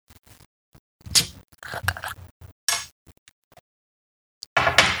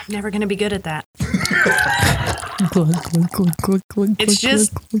Never going to be good at that.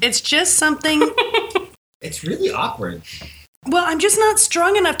 It's just something. It's really awkward. Well, I'm just not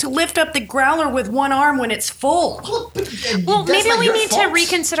strong enough to lift up the growler with one arm when it's full. Well, maybe we need to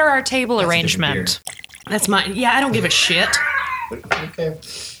reconsider our table arrangement. That's mine. Yeah, I don't give a shit. Okay.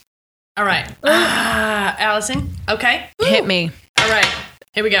 All right. Allison, okay? Hit me. All right.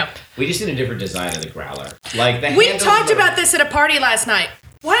 Here we go. We just need a different design of the growler. Like the We handles talked are- about this at a party last night.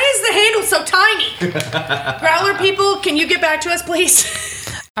 Why is the handle so tiny? Growler people, can you get back to us, please?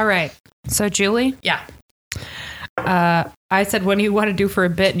 All right. So, Julie, Yeah. I said, what do you want to do for a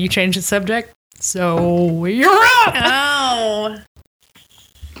bit? And you changed the subject. So, you're up! Oh.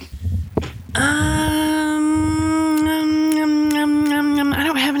 I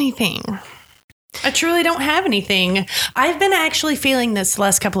don't have anything. I truly don't have anything. I've been actually feeling this the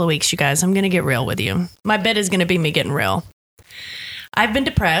last couple of weeks, you guys. I'm going to get real with you. My bit is going to be me getting real. I've been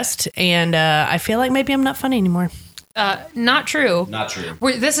depressed, and I feel like maybe I'm not funny anymore. Not true. Not true.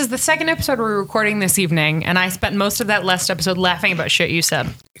 This is the second episode we're recording this evening, and I spent most of that last episode laughing about shit you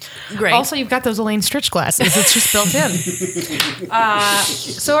said. Great. Also, you've got those Elaine Stritch glasses. It's just built in.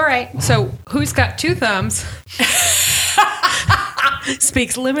 So, all right. So, who's got two thumbs,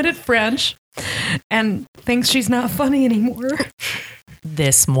 speaks limited French, and thinks she's not funny anymore?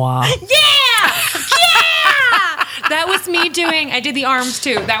 This moi. Yeah! That was me doing, I did the arms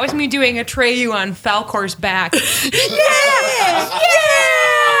too. That was me doing Atreyu on Falcor's back. Yeah!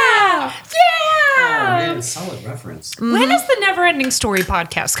 Oh, man, solid reference. When is the Never Ending Story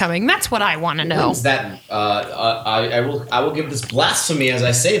podcast coming? That's what I want to know. When's that? I will give this blasphemy as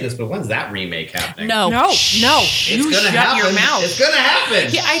I say this, but when's that remake happening? No. It's gonna happen. Your mouth. It's gonna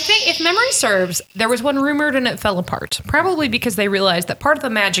happen. Yeah, I think if memory serves, there was one rumored and it fell apart. Probably because they realized that part of the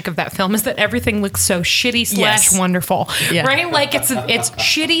magic of that film is that everything looks so shitty / wonderful. Yeah. Right? Like it's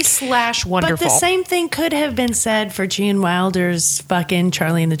shitty / wonderful. But the same thing could have been said for Gene Wilder's fucking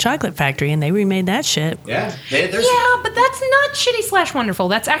Charlie and the Chocolate Factory, and they remade that shit. Yeah. Yeah, but that's not shitty / wonderful.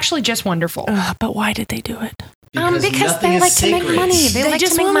 That's actually just wonderful. But why did they do it? Because nothing they is like to make sacred. money. They like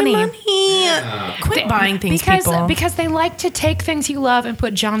just to make wanted money. Quit buying things, people. Because they like to take things you love and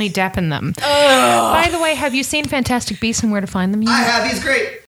put Johnny Depp in them. By the way, have you seen Fantastic Beasts and Where to Find Them? I have. He's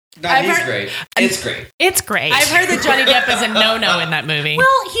great. He's great. It's great. It's great. I've heard that Johnny Depp is a no-no in that movie.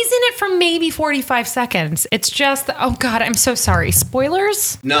 Well, he's in it for maybe 45 seconds. It's just, oh God, I'm so sorry.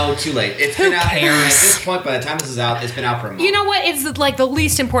 Spoilers? No, too late. It's been out. At this point, by the time this is out, it's been out for a month. You know what? It's like the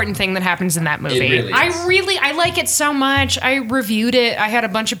least important thing that happens in that movie. It really is. I like it so much. I reviewed it. I had a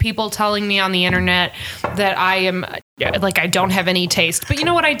bunch of people telling me on the internet that I am, like, I don't have any taste. But you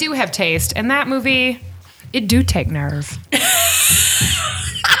know what? I do have taste. And that movie, it do take nerve.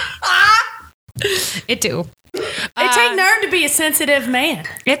 It do. It take nerve to be a sensitive man.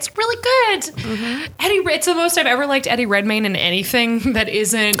 It's really good. Mm-hmm. It's the most I've ever liked Eddie Redmayne in anything that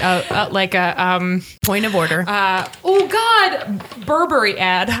isn't like a Point of order. oh God, Burberry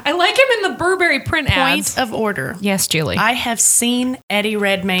ad. I like him in the Burberry print ads. Point of order. Yes, Julie. I have seen Eddie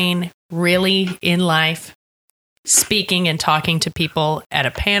Redmayne really in life speaking and talking to people at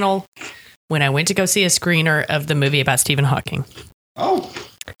a panel when I went to go see a screener of the movie about Stephen Hawking. Oh.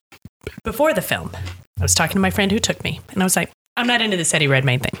 Before the film, I was talking to my friend who took me, and I was like, I'm not into this Eddie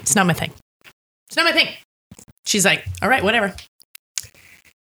Redmayne thing. It's not my thing. It's not my thing. She's like, all right, whatever.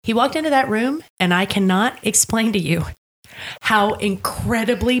 He walked into that room, and I cannot explain to you how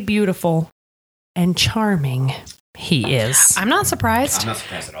incredibly beautiful and charming he is. I'm not surprised. I'm not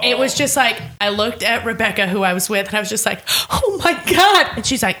surprised at all. It was just like, I looked at Rebecca, who I was with, and I was just like, oh my God. And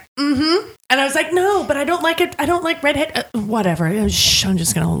she's like, mm-hmm. And I was like, no, but I don't like it. I don't like redhead. Whatever. Shh, I'm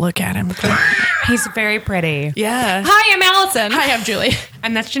just going to look at him. He's very pretty. Yeah. Hi, I'm Allison. Hi, I'm Julie.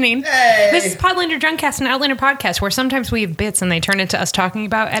 And that's Janine. Hey. This is Podlander Drunkcast, an Outlander podcast where sometimes we have bits and they turn into us talking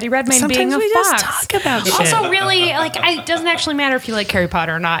about Eddie Redmayne being Sometimes a we fox. just talk about shit. Also, really, like, it doesn't actually matter if you like Harry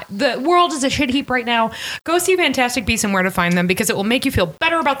Potter or not. The world is a shit heap right now. Go see Fantastic Beasts and Where to Find Them because it will make you feel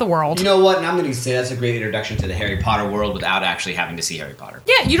better about the world. You know what? And I'm going to say that's a great introduction to the Harry Potter world without actually having to see Harry Potter.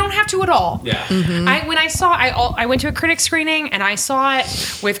 Yeah, you don't have to at all. Yeah. I went to a critic screening and I saw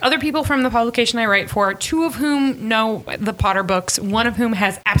it with other people from the publication I write for, two of whom know the Potter books, one of whom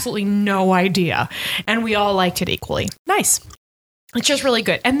has absolutely no idea, and we all liked it equally. Nice. It's just really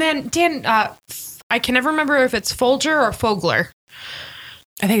good. And then Dan, I can never remember if it's Folger or Fogler.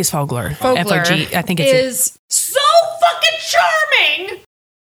 I think it's Fogler. Fogler F-O-G. I think it's is so fucking charming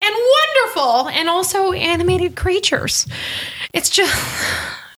and wonderful, and also animated creatures. It's just.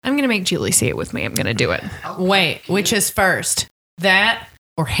 I'm going to make Julie see it with me. I'm going to do it. Wait, which is first? That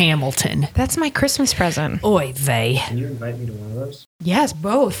or Hamilton? That's my Christmas present. Oy vey. Can you invite me to one of those? Yes,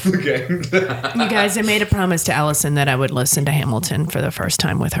 both. Okay. You guys, I made a promise to Allison that I would listen to Hamilton for the first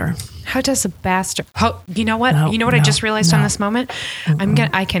time with her. How does a bastard? Oh, you know what? No, I no, just realized on no. this moment.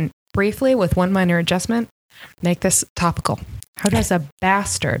 I can briefly, with one minor adjustment, make this topical. How does a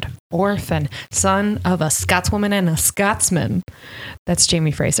bastard, orphan, son of a Scotswoman and a Scotsman? That's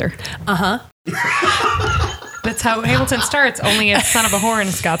Jamie Fraser. Uh-huh. That's how Hamilton starts, only it's son of a whore and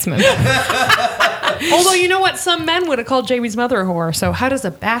a Scotsman. Although, you know what? Some men would have called Jamie's mother a whore. So how does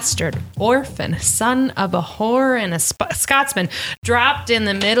a bastard, orphan, son of a whore and a Scotsman, dropped in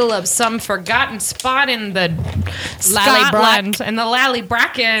the middle of some forgotten spot in the Scotland and the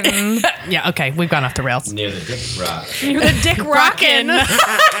Lally-Bracken? Yeah, okay, we've gone off the rails. Near the Dick Rock. You're the Dick Rockin'.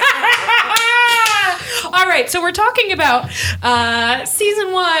 All right, so we're talking about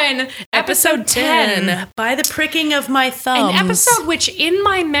season 1, episode 10. By the pricking of my thumbs. An episode which, in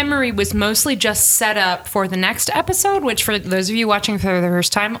my memory, was mostly just set up for the next episode, which, for those of you watching for the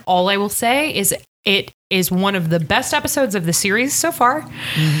first time, all I will say is it is one of the best episodes of the series so far.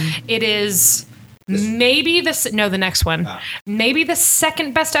 Mm-hmm. It is maybe the next one. Maybe the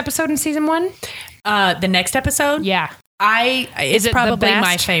second best episode in season 1. The next episode? Yeah. It's it probably the best?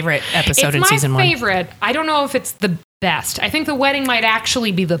 my favorite episode in It's season 1. my favorite. I don't know if it's the best. I think the wedding might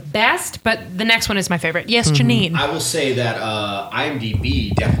actually be the best, but the next one is my favorite. Yes, Janine. I will say that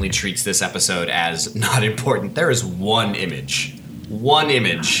IMDb definitely treats this episode as not important. There is one image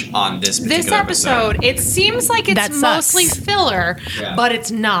on this particular This episode, it seems like it's That sucks. mostly filler, Yeah. but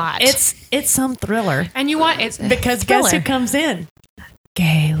it's not. It's some thriller. and you want it's Because thriller. guess who comes in?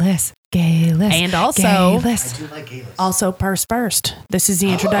 Gayless. And also, Gayless. do like Gayless. also Purse First. This is the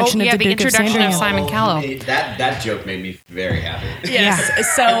introduction Oh, yeah, of the the Duke introduction of of Sandringham. Simon Callow. That joke made me very happy. Yes.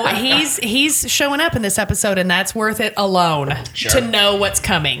 So he's showing up in this episode, and that's worth it alone Sure. to know what's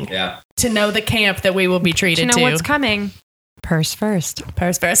coming. Yeah. To know the camp that we will be Do treated you know to. what's coming? Purse first.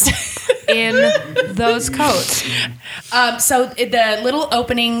 Purse First. In those coats. So the little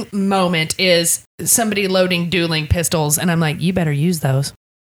opening moment is somebody loading dueling pistols, and I'm like, you better use those.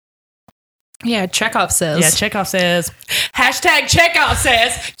 Yeah, Chekhov says. Yeah, Chekhov says. Hashtag Chekhov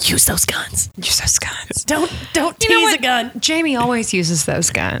says, use those guns. Use those guns. Don't You know tease what? a gun. Jamie always uses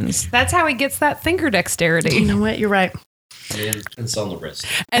those guns. That's how he gets that finger You dexterity. know what? You're right. And it's on the wrist.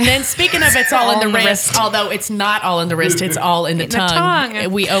 And then speaking of it's all in the wrist, although it's not all in the wrist, it's all in the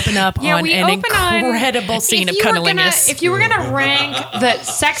tongue. We open up on an incredible scene of cunnilingus. If you were going to rank the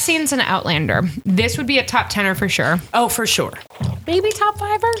sex scenes in Outlander, this would be a top 10er for sure. Oh, for sure. Maybe top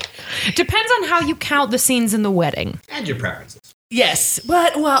 5er? Depends on how you count the scenes in the wedding. And your preferences. Yes.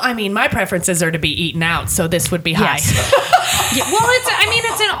 But, well, I mean, my preferences are to be eaten out, so this would be high. Yeah, well,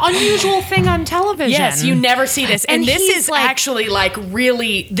 it's an unusual thing on television. Yes, you never see this. And this he's is like- actually like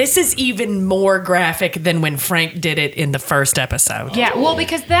really, this is even more graphic than when Frank did it in the first episode. Yeah, well,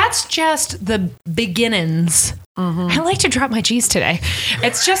 because that's just the beginnings. I like to drop my G's today.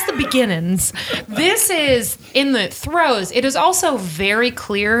 It's just the beginnings. This is in the throes. It is also very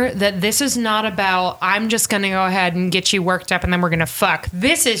clear that this is not about, I'm just going to go ahead and get you worked up and then we're going to fuck.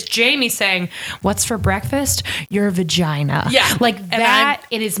 This is Jamie saying, what's for breakfast? Your vagina. Yeah. Like And that.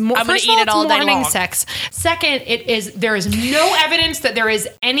 It is more, I'm gonna first of all, eat it all it's day morning long. sex. Second, there is no evidence that there is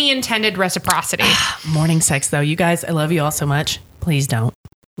any intended reciprocity. Morning sex, though. You guys, I love you all so much. Please don't.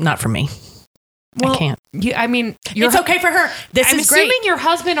 Not for me. I can't. It's okay for her. This I'm is great. assuming your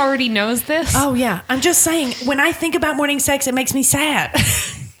husband already knows this. Oh, yeah. I'm just saying, when I think about morning sex, it makes me sad.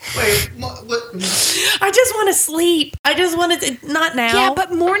 Wait, what? I just want to sleep. I just want to, not now. Yeah,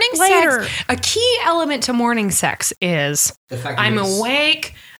 but morning Later. sex, a key element to morning sex is The fact that I'm it's-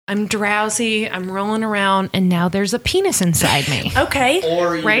 awake, I'm drowsy, I'm rolling around, and now there's a penis inside me. Okay.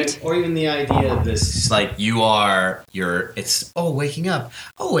 Or even the idea of this, like it's waking up,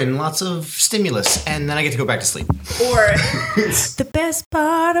 and lots of stimulus, and then I get to go back to sleep. Or the best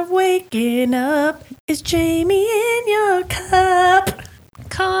part of waking up is Jamie in your cup.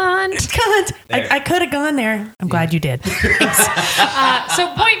 Cunt. I could have gone there. I'm glad you did. So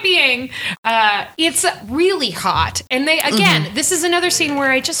point being, it's really hot. And this is another scene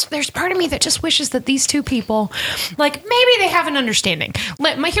where there's part of me that just wishes that these two people, like, maybe they have an understanding.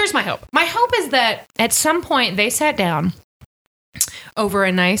 Here's my hope. My hope is that at some point they sat down over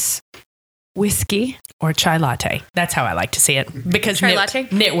a nice whiskey. Or chai latte. That's how I like to see it. Because Chai latte?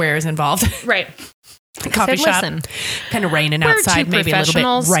 knitwear is involved. Right. Coffee shop. Listen, Kind of raining we're outside. two Maybe a little bit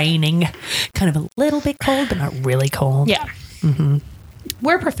professionals. raining. Kind of a little bit cold, but not really cold. yeah.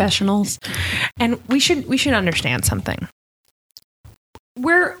 We're professionals, and we should understand something.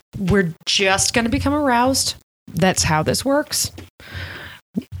 We're just going to become aroused. That's how this works.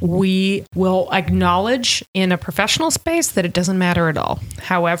 we will acknowledge in a professional space that it doesn't matter at all.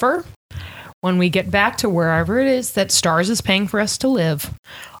 However, when we get back to wherever it is that Stars is paying for us to live,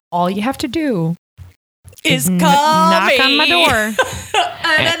 all you have to do is knock on my door.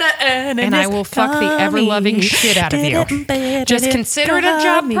 And I will fuck the ever-loving shit out of you. Just consider it a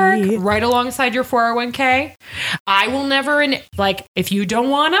job perk right alongside your 401k. I will never, if you don't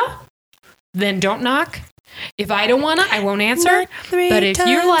wanna, then don't knock. If I don't wanna, I won't answer. But if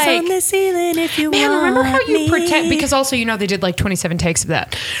you're like, man, remember how you pretend, because also, they did 27 takes of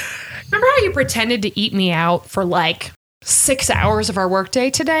that. Remember how you pretended to eat me out for 6 hours of our workday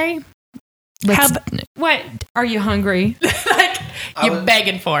today? What? Are you hungry? You're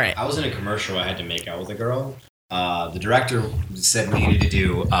begging for it. I was in a commercial. I had to make out with a girl. The director said we needed to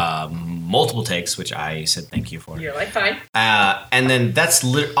do multiple takes, which I said thank you for. You're fine. And then that's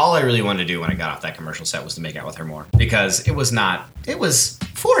all I really wanted to do when I got off that commercial set was to make out with her more. Because it was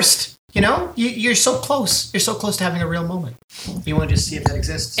forced. You're so close. You're so close to having a real moment. You want to just see if that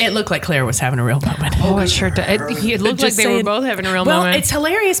exists? It looked like Claire was having a real moment. Oh, it sure did. It looked like they were both having a real moment. Well, it's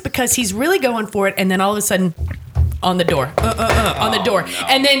hilarious because he's really going for it, and then all of a sudden, on the door, on the door. No.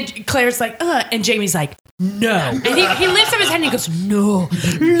 And then Claire's like, and Jamie's like, no. And he lifts up his head and he goes, no.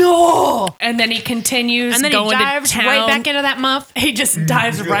 And then he continues and then going he dives to town. right back into that muff. He just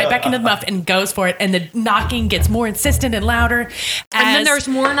dives right back into the muff and goes for it. And the knocking gets more insistent and louder. And then there's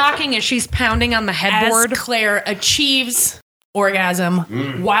more knocking as she's pounding on the headboard. As Claire achieves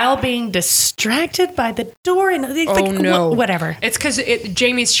orgasm while being distracted by the door. And whatever. It's because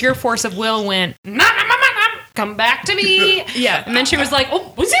Jamie's sheer force of will went, come back to me. Yeah. And then she was like,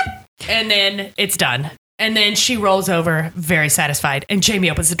 oh, what's it? And then it's done. And then she rolls over, very satisfied. And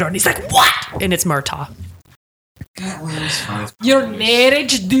Jamie opens the door and he's like, what? And it's Murtaugh. Your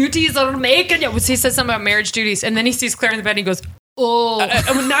marriage duties are making you. He says something about marriage duties. And then he sees Claire in the bed and he goes, oh.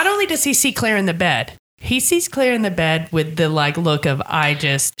 Not only does he see Claire in the bed, he sees Claire in the bed with the look of,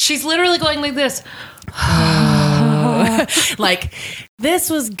 She's literally going like this.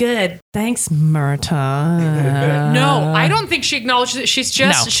 This was good. Thanks, Murtaugh. No, I don't think she acknowledges it. She's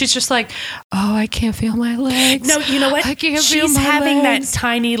just like, oh, I can't feel my legs. No, you know what? I can't She's feel my having legs. that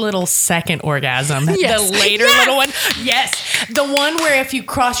tiny little second orgasm. Yes. The later little one. Yes. The one where if you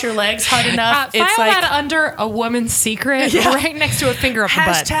cross your legs hard enough, it's file that under a woman's secret right next to a finger up the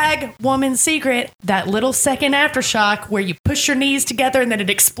butt. Hashtag woman's secret. That little second aftershock where you push your knees together and then it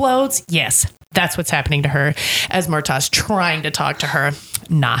explodes. Yes. That's what's happening to her as Murtaugh's trying to talk to her.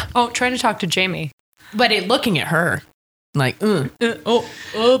 Nah. Oh, trying to talk to Jamie. But looking at her like, boy.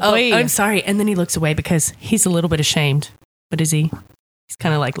 I'm sorry. And then he looks away because he's a little bit ashamed. But is he? He's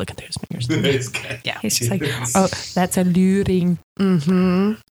kind of looking through his fingers. Yeah. He's just like, oh, that's alluring.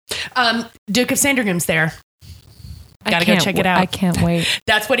 Mm-hmm. Duke of Sandringham's there. Gotta go check it out. I can't wait.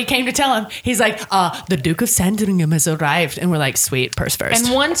 That's what he came to tell him. He's like, the Duke of Sandringham has arrived. And we're like, sweet, purse first.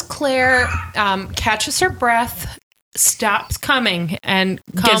 And once Claire catches her breath, stops coming, and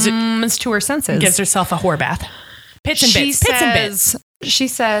comes to her senses. Gives herself a whore bath. Pits and bits. She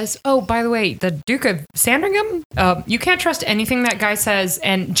says, oh, by the way, the Duke of Sandringham, you can't trust anything that guy says.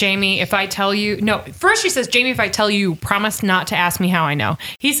 And Jamie, if I tell you... No, first she says, Jamie, if I tell you, promise not to ask me how I know.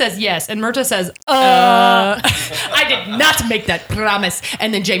 He says yes. And Murtaugh says, I did not make that promise.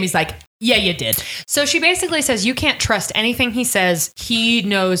 And then Jamie's like, yeah, you did. So she basically says, you can't trust anything he says. He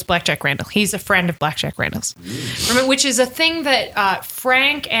knows Blackjack Randall. He's a friend of Blackjack Randall's. Remember, which is a thing that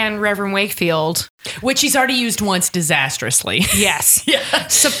Frank and Reverend Wakefield... Which he's already used once disastrously. Yes. Yeah.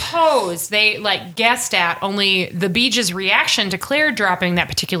 Suppose they guessed at, only the Beege's reaction to Claire dropping that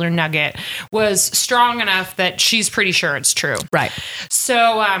particular nugget was strong enough that she's pretty sure it's true. Right.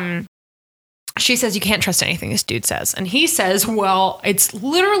 So she says, you can't trust anything this dude says. And he says, well, it's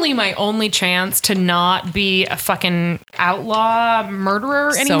literally my only chance to not be a fucking outlaw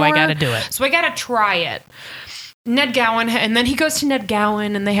murderer anymore. So I gotta do it. So I gotta try it. Ned Gowan, and then he goes to Ned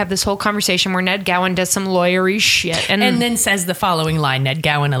Gowan, and they have this whole conversation where Ned Gowan does some lawyery shit. And then says the following line, Ned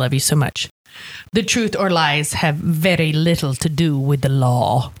Gowan, I love you so much. The truth or lies have very little to do with the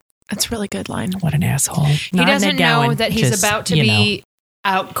law. That's a really good line. What an asshole. He doesn't know that he's about to be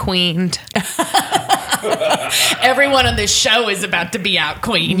out-queened. Everyone on this show is about to be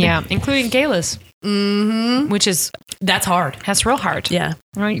out-queened. Yeah, including Galis. Mm-hmm. Which is... That's hard. That's real hard. Yeah.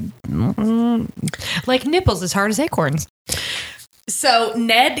 Right. Like nipples as hard as acorns. So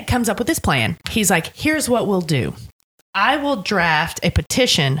Ned comes up with this plan. He's like, here's what we'll do. I will draft a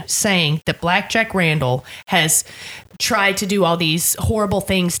petition saying that Blackjack Randall has tried to do all these horrible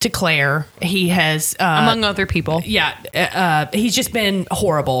things to Claire. He has... among other people. Yeah. He's just been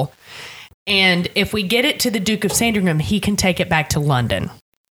horrible. And if we get it to the Duke of Sandringham, he can take it back to London.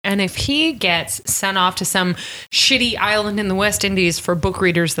 And if he gets sent off to some shitty island in the West Indies, for book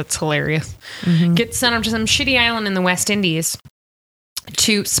readers, that's hilarious. Gets sent off to some shitty island in the West Indies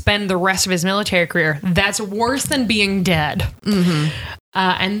to spend the rest of his military career, that's worse than being dead.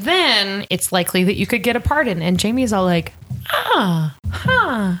 And then it's likely that you could get a pardon. And Jamie's all like,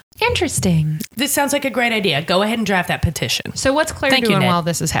 interesting. This sounds like a great idea. Go ahead and draft that petition. So what's Claire Thank you, doing Ned. while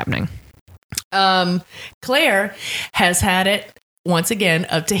this is happening? Claire has had it once again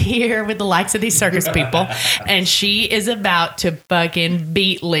up to here with the likes of these circus people, and she is about to fucking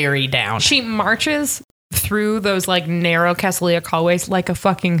beat Leary down. She marches through those like narrow Castalia hallways like a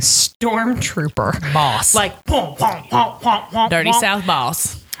fucking stormtrooper. Boss. Like, pom, pom, pom, pom, pom, Dirty pom. South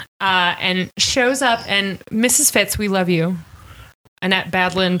boss. And shows up, and Mrs. Fitz, we love you. Annette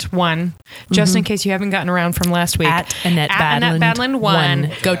Badland 1, just in case you haven't gotten around from last week. At Annette Badland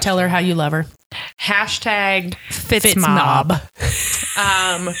 1. Go tell her how you love her. Hashtag Fitzmob.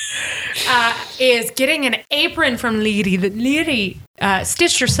 Is getting an apron from Leary that Leary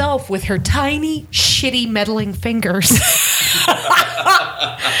stitched herself with her tiny, shitty, meddling fingers.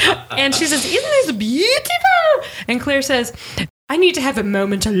 And she says, isn't this beautiful? And Claire says, I need to have a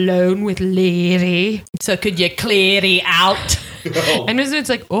moment alone with Leary. So could you clear out? And it's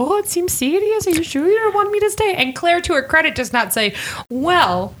like, oh, it seems serious. Are you sure you don't want me to stay? And Claire, to her credit, does not say,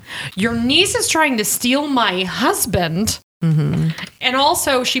 well, your niece is trying to steal my husband. And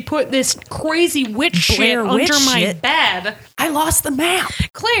also, she put this crazy witch Blair shit witch under my shit. bed. I lost the map.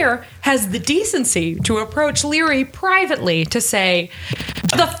 Claire has the decency to approach Leary privately to say,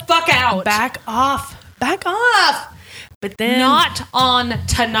 the fuck out. Back off. Back off. But then... Not on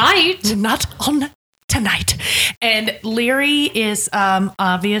tonight. Not on tonight. And Leary is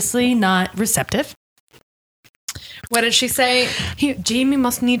obviously not receptive. What did she say? Jamie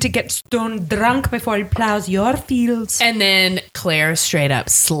must need to get stone drunk before he plows your fields. And then Claire straight up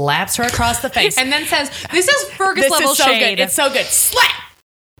slaps her across the face. And then says, this is Fergus This level is so shade. good. It's so good. Slap!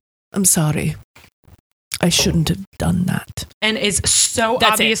 I'm sorry. I shouldn't have done that. And is so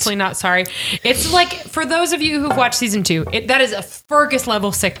That's obviously not sorry. It's like, for those of you who've watched season 2, that is a Fergus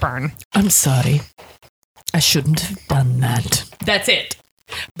level sick burn. I'm sorry. I shouldn't have done that. That's it.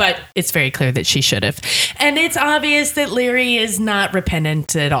 But it's very clear that she should have. And it's obvious that Leary is not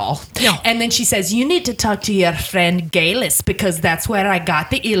repentant at all. No. And then she says, you need to talk to your friend Galus because that's where I got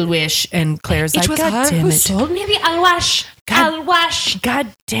the ill wish. And Claire's like, God damn it. sold me the Alwash. God- Alwash. God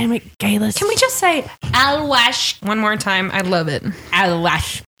damn it, Galus. Can we just say Alwash one more time? I love it.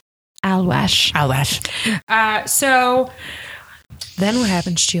 Alwash. Alwash. Alwash. So then what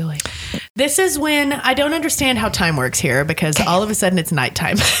happens, Julie? This is when I don't understand how time works here because all of a sudden it's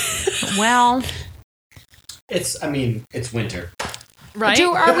nighttime. Well, It's winter. Right?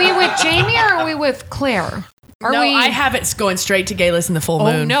 are we with Jamie or are we with Claire? I have it going straight to Galus in the full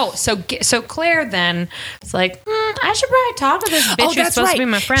Oh moon. no! So Claire then is like, I should probably talk to this bitch who's that's supposed to be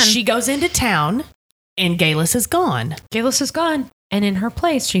my friend. She goes into town and Galus is gone. Galus is gone, and in her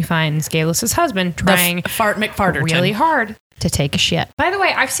place, she finds Galus's husband trying Fart McFarterton. really hard to take a shit. By the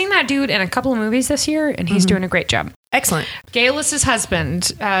way, I've seen that dude in a couple of movies this year, and he's doing a great job. Excellent. Galus's husband,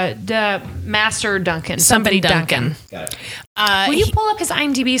 the Master Duncan, Somebody somebody Duncan. Got it. Will you pull up his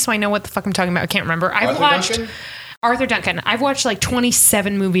IMDb so I know what the fuck I'm talking about? I can't remember. I've Arthur watched Duncan? Arthur Duncan. I've watched like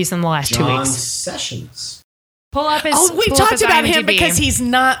 27 movies in the last 2 John weeks. Sessions. Pull up his. Oh, we pull up talked his about him IMDb. because he's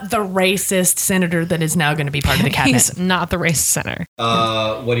not the racist senator that is now going to be part of the cabinet. He's not the race center.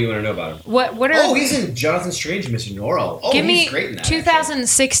 What do you want to know about him? What are? Oh, he's in Jonathan Strange and Mr. Norrell. Oh, give me he's great in that.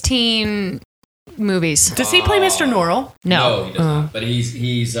 2016 movies. Does he play Mr. Norrell? No. he does not. But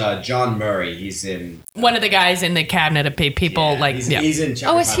he's John Murray. He's in. One of the guys in the cabinet of people He's in.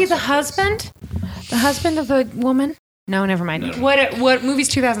 Oh, is he the husband? The husband of the woman? No, never mind. No. What movie's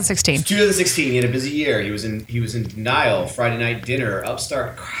 2016? 2016. He had a busy year. He was in Denial, Friday Night Dinner,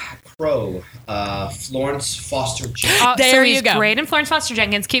 Upstart Crow, Florence Foster Jenkins, There he's you go. Great, and Florence Foster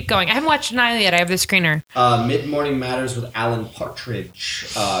Jenkins. Keep going. I haven't watched Denial yet. I have the screener. Mid Morning Matters with Alan Partridge,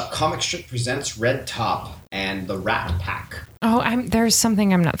 Comic Strip Presents Red Top, and The Rat Pack. Oh, there's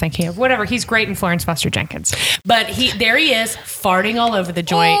something I'm not thinking of. Whatever. He's great in Florence Foster Jenkins. But there he is, farting all over the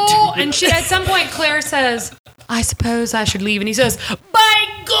joint. Oh, and at some point, Claire says, I suppose I should leave. And he says, by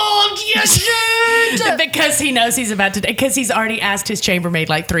God, you should! Because he knows he's about to, because he's already asked his chambermaid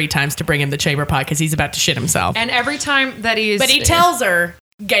like 3 times to bring him the chamber pot because he's about to shit himself. And every time that But he tells her,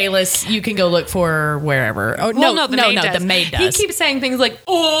 Galus, you can go look for her wherever. Oh, Well, the maid does. the maid does. He keeps saying things like,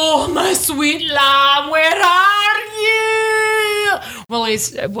 oh, my sweet lamb, where are you? Well,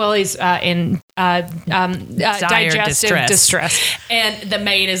 he's in digestive distress. And the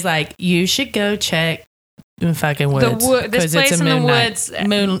maid is like, you should go check fucking woods. This 'cause place it's a in the moon night. woods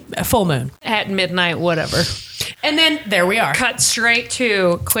A full moon. at midnight, whatever. And then there we are. Cut straight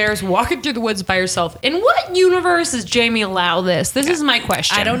to Claire's walking through the woods by herself. In what universe does Jamie allow this? This is my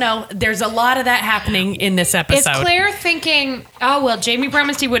question. I don't know. There's a lot of that happening in this Is episode. Claire thinking, oh, well, Jamie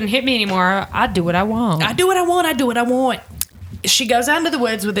promised he wouldn't hit me anymore. I'd do what I want. I do what I want. I do what I want. She goes out into the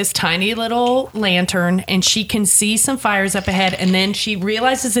woods with this tiny little lantern, and she can see some fires up ahead. And then she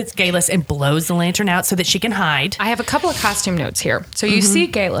realizes it's Galus and blows the lantern out so that she can hide. I have a couple of costume notes here. So you see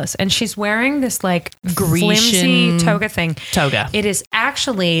Galus, and she's wearing this like flimsy Grecian toga thing. toga. It is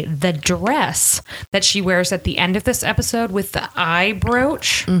actually the dress that she wears at the end of this episode with the eye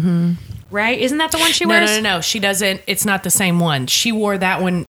brooch. Mm-hmm. Right? Isn't that the one she wears? No. She doesn't. It's not the same one. She wore that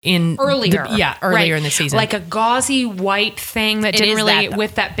one in Earlier. earlier in the season. Like a gauzy white thing that didn't is really, that, though.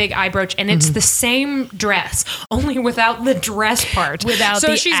 with that big eye brooch. And it's the same dress, only without the dress part. Without so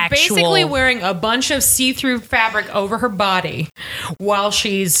the she's actual- basically wearing a bunch of see-through fabric over her body while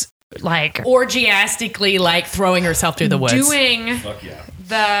she's like orgiastically like throwing herself through the woods. doing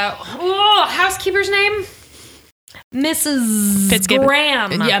the housekeeper's name? Mrs. Fitzgibbon.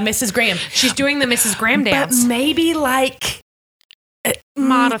 Graham. Yeah, Mrs. Graham. She's doing the Mrs. Graham dance. But maybe like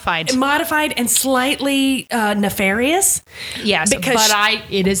Modified. and slightly nefarious. Yes, because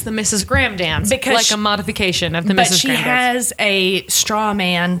it is the Mrs. Graham dance. Because like she- a modification of the But Mrs. she Graham dance. has a straw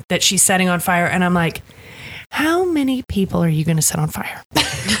man that she's setting on fire, and I'm like, how many people are you going to set on fire?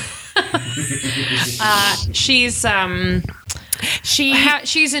 She's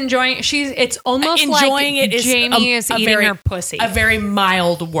enjoying. It's almost enjoying like it is Jamie is eating very, her pussy. A very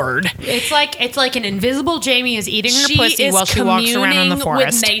mild word. It's like an invisible Jamie is eating her She pussy is while she walks around in the communing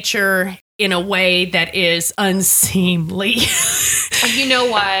forest. with nature in a way that is unseemly. You know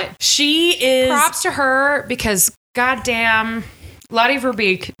what? She is. Props to her because goddamn, Lottie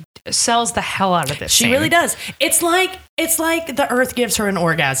Verbeek sells the hell out of this. She scene. really does. It's like the earth gives her an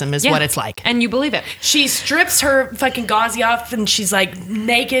orgasm is Yeah. what it's like. And you believe it. She strips her fucking gauzy off and she's like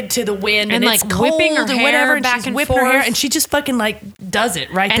naked to the wind and like it's cold whipping her or hair whatever. And back she's and whipping her hair forth. and she just fucking like does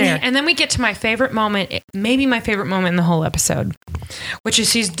it right there. And then we get to my favorite moment, maybe my favorite moment in the whole episode, which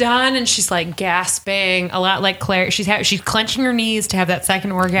is she's done and she's like gasping a lot like Claire. She's clenching her knees to have that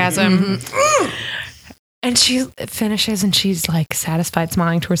second orgasm. Mm-hmm. And she finishes and she's like satisfied,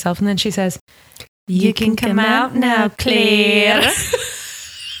 smiling to herself. And then she says, "You can come out now, Claire."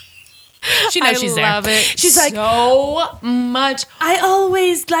 She knows she's there. I love it. She's like, so much. I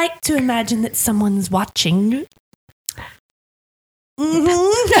always like to imagine that someone's watching.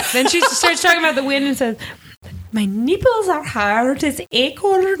 Mm-hmm. Then she starts talking about the wind and says, "My nipples are hard as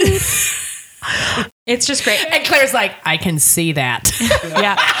acorns." It's just great. And Claire's like, I can see that.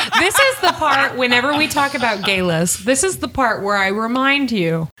 Yeah. This is the part, whenever we talk about Galus, this is the part where I remind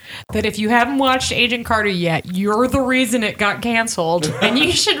you that if you haven't watched Agent Carter yet, you're the reason it got canceled. And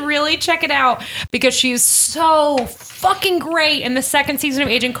you should really check it out because she's so fucking great in the second season of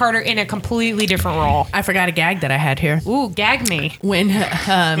Agent Carter in a completely different role. I forgot a gag that I had here. Ooh, gag me. When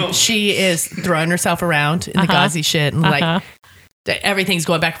she is throwing herself around in the gauzy shit and like everything's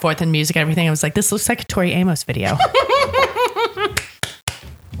going back and forth and music and everything. I was like, this looks like a Tori Amos video.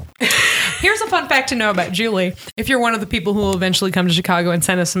 Here's a fun fact to know about Julie. If you're one of the people who will eventually come to Chicago and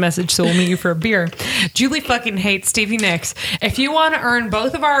send us a message so we'll meet you for a beer, Julie fucking hates Stevie Nicks. If you want to earn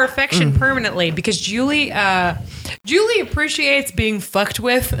both of our affection permanently, because Julie appreciates being fucked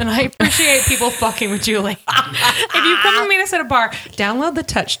with, and I appreciate people fucking with Julie. If you come and meet us at a bar, download the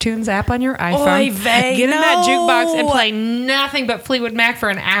Touch Tunes app on your iPhone. Oy vey, get in that no. jukebox and play nothing but Fleetwood Mac for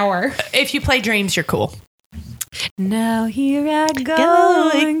an hour. If you play Dreams, you're cool. Now here I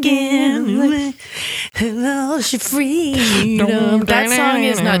go again. Hello, she freedom. That song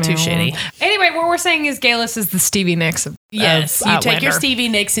is not too shitty. Anyway, what we're saying is Galus is the Stevie Nicks of Yes, of you take your Outlander. Stevie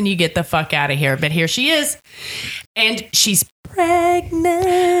Nicks and you get the fuck out of here. But here she is. And she's pregnant.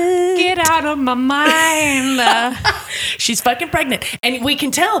 Get out of my mind. She's fucking pregnant. And we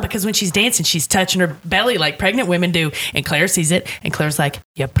can tell because when she's dancing, she's touching her belly like pregnant women do. And Claire sees it. And Claire's like,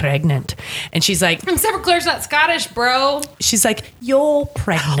 you're pregnant. And she's like, Except for Claire's not Scottish, bro. she's like, you're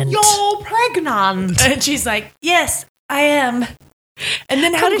pregnant. You're pregnant. And she's like, yes, I am. And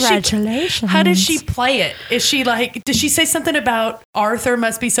then how does she play it? Is she like, does she say something about Arthur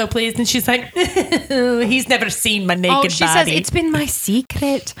must be so pleased? And she's like, he's never seen my naked Oh, she says, body. it's been my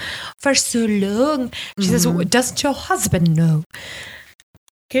secret for so long. She says, doesn't your husband know?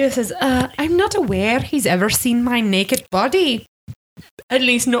 Kira says, I'm not aware he's ever seen my naked body. At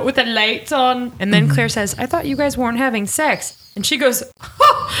least not with the lights on. And then Claire says, I thought you guys weren't having sex. And she goes,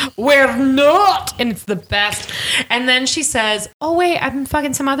 we're not. And it's the best. And then she says, oh, wait, I've been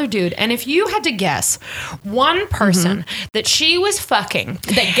fucking some other dude. And if you had to guess one person that she was fucking,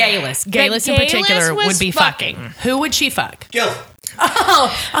 That Galus in particular was would be fucking. Who would she fuck? Gil.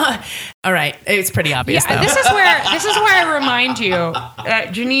 All right. It's pretty obvious, Yeah, though. this is where I remind you,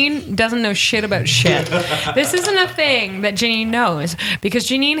 Janine doesn't know shit about shit. This isn't a thing that Janine knows because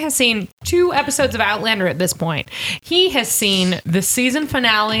Janine has seen 2 episodes of Outlander at this point. He has seen the season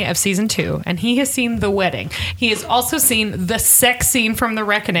finale of season 2, and he has seen the wedding. He has also seen the sex scene from The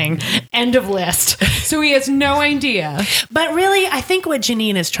Reckoning. End of list. So he has no idea. But really, I think what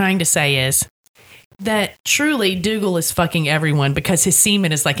Janine is trying to say is that truly Dougal is fucking everyone because his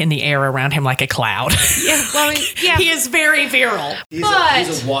semen is like in the air around him like a cloud. Yeah, well, yeah. He is very virile. He's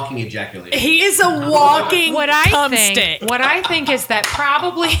But- a walking ejaculator. He is a walking What I cum think, stick. what I think is that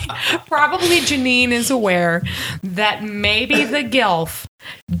probably Janine is aware that maybe the Gilf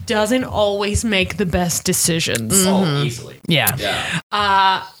doesn't always make the best decisions. Oh, easily. Yeah.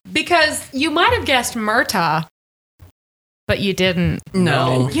 Yeah. Because you might have guessed Murtagh, but you didn't.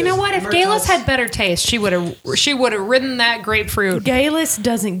 No. You know what? If Murtagh's- Galus had better taste, she would have ridden that grapefruit. Galus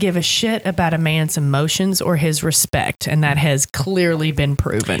doesn't give a shit about a man's emotions or his respect, and that has clearly been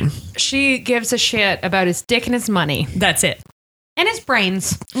proven. She gives a shit about his dick and his money That's it. and his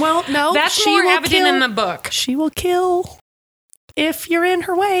brains. Well, no, That's she more will evident kill. in the book. She will kill. If you're in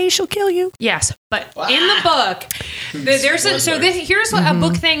her way, she'll kill you. Yes, but in the book, here's a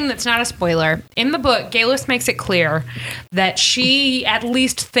book thing that's not a spoiler. In the book, Galus makes it clear that she at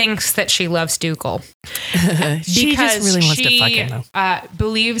least thinks that she loves Dougal. She just really wants to fuck him, though.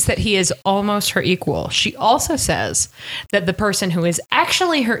 Believes that he is almost her equal. She also says that the person who is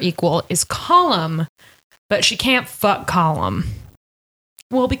actually her equal is Colum, but she can't fuck Colum.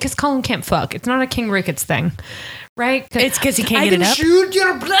 Well, because Colum can't fuck. It's not a King Ricketts thing, right? It's because he can't I get can it up. shoot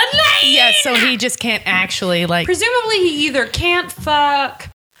your bloodline. Yeah, so he just can't actually like. Presumably, he either can't fuck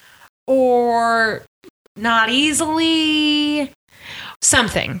or not easily.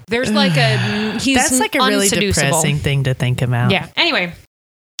 Something. There's like a he's That's like a really unseducible. depressing thing to think about. Yeah. Anyway,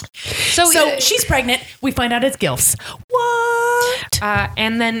 So she's pregnant. We find out it's Gilf's. What?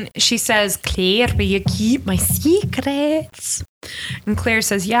 and then she says, "Claire, will you keep my secrets?" And Claire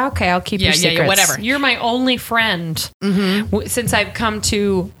says, "Yeah, okay, I'll keep your secrets. whatever. You're my only friend since I've come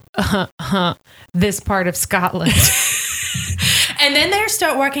to this part of Scotland." And then they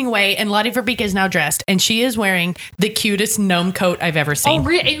start walking away, and Lottie Verbeek is now dressed, and she is wearing the cutest gnome coat I've ever seen.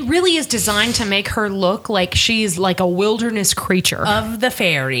 It really is designed to make her look like she's like a wilderness creature. Of the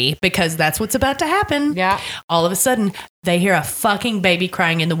fairy, because that's what's about to happen. Yeah. All of a sudden, they hear a fucking baby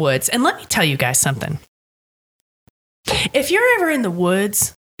crying in the woods. And let me tell you guys something. If you're ever in the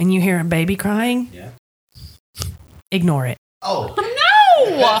woods and you hear a baby crying, ignore it. Oh. No!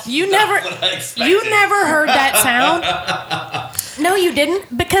 You never heard that sound? No, you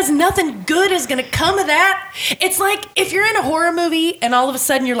didn't, because nothing good is going to come of that. It's like if you're in a horror movie and all of a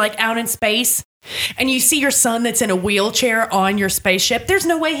sudden you're like out in space and you see your son that's in a wheelchair on your spaceship. There's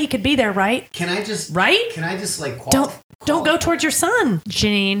no way he could be there, right? Can I just like Don't go towards your son.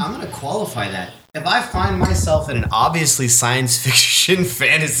 Janine. I'm going to qualify that. If I find myself in an obviously science fiction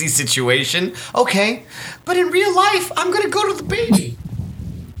fantasy situation, okay. But in real life, I'm going to go to the baby.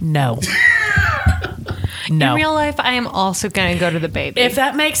 No. No. In real life, I am also going to go to the baby. If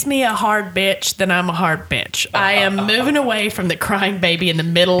that makes me a hard bitch, then I'm a hard bitch. I am moving away from the crying baby in the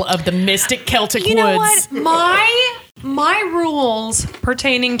middle of the mystic Celtic you woods. know what? My rules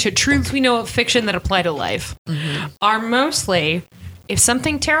pertaining to truths we know of fiction that apply to life are mostly, if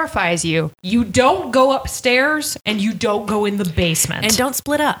something terrifies you, you don't go upstairs and you don't go in the basement. And don't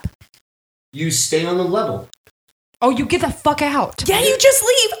split up. You stay on the level. Oh, you get the fuck out. Yeah, you just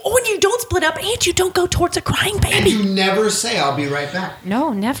leave. Oh, and you don't split up, and you don't go towards a crying And baby. you never say, I'll be right back.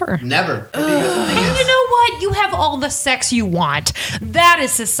 No, never. Never. Because the thing And is- you know what? You have all the sex you want. That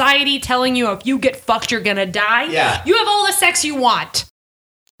is society telling you if you get fucked, you're gonna die. Yeah. You have all the sex you want.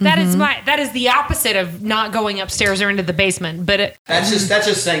 That is the opposite of not going upstairs or into the basement. But That's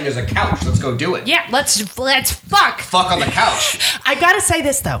just saying there's a couch. Let's go do it. yeah, let's fuck. Fuck on the couch. I gotta say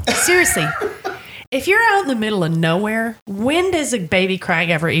this though, seriously. If you're out in the middle of nowhere, when does a baby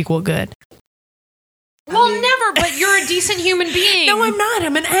crying ever equal good? Well, never. But you're a decent human being. No, I'm not.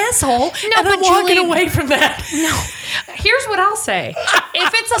 I'm an asshole. And but I'm walking Julie- away from that. Here's what I'll say.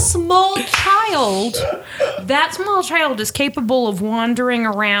 If it's a small child, that small child is capable of wandering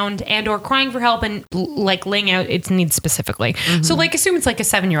around and or crying for help and like laying out its needs specifically. So like assume it's like a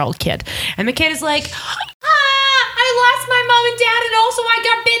 7-year-old kid. And the kid is like, I lost my mom and dad and also I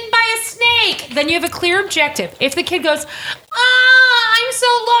got bitten by a snake. Then you have a clear objective. If the kid goes, I'm I'm so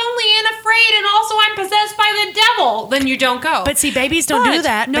lonely and afraid, and also I'm possessed by the devil, then you don't go. But see, babies don't do But-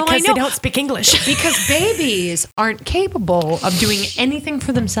 that no, I because know. they don't speak English. because babies aren't capable of doing anything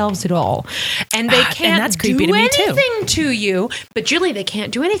for themselves at all, and they And can't that's creepy do to me, too. anything to you. But Julie, they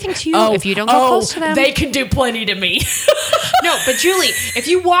can't do anything to you if you don't go close to them. They can do plenty to me. No, but Julie, if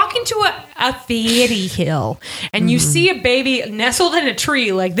you walk into a fairy hill and you see a baby nestled in a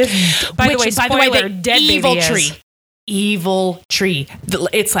tree like this, by the way, spoiler, dead evil baby tree. is. Evil tree.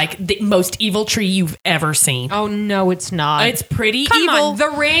 It's like the most evil tree you've ever seen. Oh no, it's not. It's pretty Come evil. on, The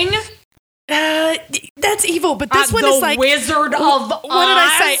Ring. That's evil, but this one the is like Wizard of What did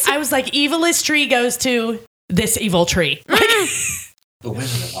I Oz. say? I was like, evilest tree goes to this evil tree. The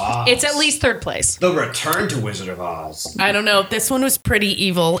Wizard of Oz. It's at least third place. The Return to Wizard of Oz. I don't know. This one was pretty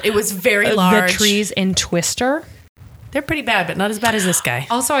evil. It was very large. The trees in Twister. They're pretty bad, but not as bad as this guy.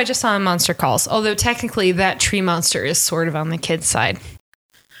 Also, I just saw Monster Calls, although technically that tree monster is sort of on the kid's side.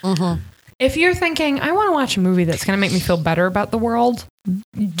 If you're thinking, I want to watch a movie that's going to make me feel better about the world,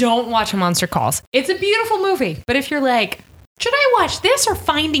 don't watch a Monster Calls. It's a beautiful movie, but if you're like, should I watch this or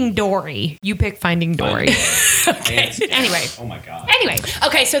Finding Dory? You pick Finding Dory. Okay. Anyway. Oh my god. Anyway,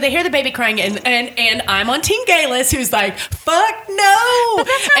 Okay, so they hear the baby crying, and I'm on Team Gayless, who's like, "Fuck no!" but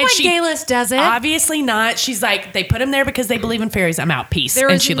that's not and why Gayless does it. Obviously not. She's like, they put him there because they believe in fairies. I'm out. Peace. There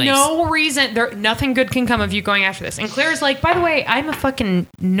and is she leaves. no reason. Nothing good can come of you going after this. And Claire's like, by the way, I'm a fucking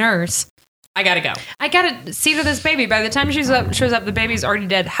nurse. I gotta go. I gotta see to this baby. By the time she shows up, the baby's already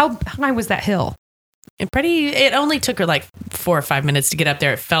dead. How high was that hill? It only took her like 4 or 5 minutes to get up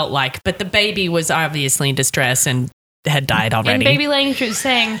there. It felt like, but the baby was obviously in distress and had died already. And baby language is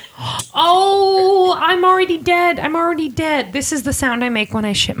saying, "Oh, I'm already dead. I'm already dead. This is the sound I make when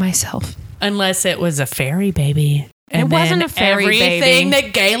I shit myself." Unless it was a fairy baby. It wasn't a fairy everything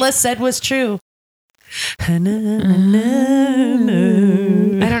baby. that Gayla said was true. I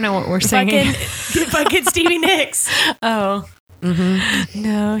don't know what we're singing. Fucking Stevie Nicks. Oh.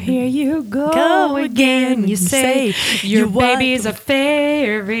 No, here you go, Go again. again. You say You your want- baby's a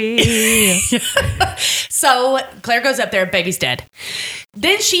fairy. So Claire goes up there, baby's dead.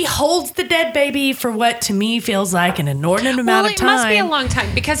 Then she holds the dead baby for what to me feels like an inordinate amount of it time. must be a long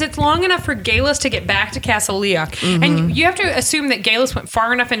time because it's long enough for Galus to get back to Castle Leoc. And you have to assume that Galus went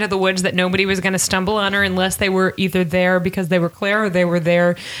far enough into the woods that nobody was going to stumble on her unless they were either there because they were Claire or they were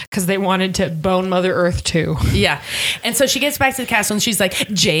there because they wanted to bone Mother Earth too. Yeah. And so she gets back to the castle and she's like,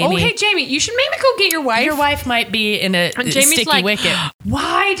 Jamie. Oh, hey, Jamie, you should maybe go get your wife. Your wife might be in a Jamie's sticky like, wicket.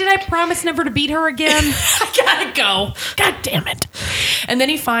 Why did I promise never to beat her again? I gotta go. God damn it. And then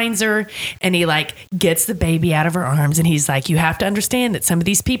he finds her and he like gets the baby out of her arms and he's like, you have to understand that some of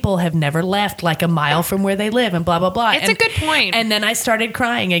these people have never left like a mile from where they live and blah, blah, blah. It's a good point. And then I started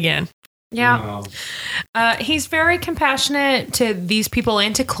crying again. Yeah. He's very compassionate to these people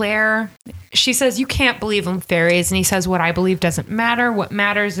and to Claire. She says, you can't believe in fairies. And he says, what I believe doesn't matter. What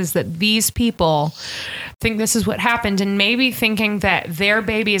matters is that these people think this is what happened. And maybe thinking that their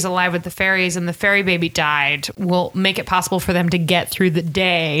baby is alive with the fairies and the fairy baby died will make it possible for them to get through the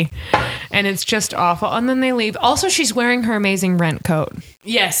day. And it's just awful. And then they leave. Also, she's wearing her amazing Rent coat.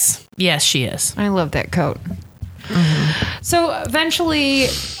 Yes. Yes, she is. I love that coat. So eventually,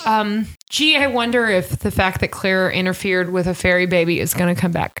 I wonder if the fact that Claire interfered with a fairy baby is going to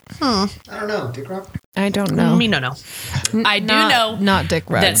come back. I don't know. Dick Rock? I don't know. Me, no. I do know Not Dick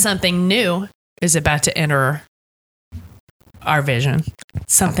Rudd. that something new is about to enter our vision.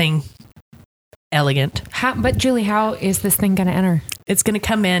 Something elegant. But Julie, how is this thing going to enter? It's going to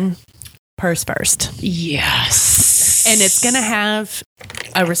come in purse first. Yes. And it's going to have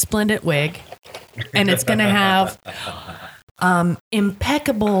a resplendent wig. And it's going to have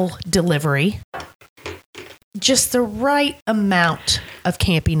impeccable delivery. Just the right amount of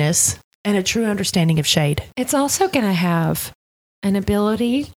campiness and a true understanding of shade. It's also going to have an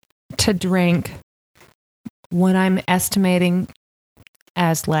ability to drink what I'm estimating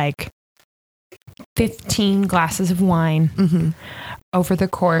as like 15 glasses of wine over the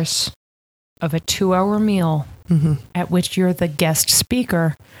course of a 2-hour meal at which you're the guest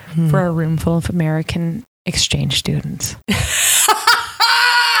speaker for a room full of American exchange students.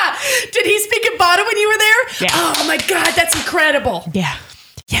 Did he speak in Bada when you were there? Yeah. Oh my God, that's incredible. Yeah.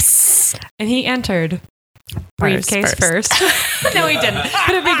 Yes. And he entered briefcase first. No, he didn't. But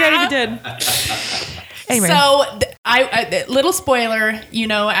it'd be great if he did. Anyway. So, I little spoiler,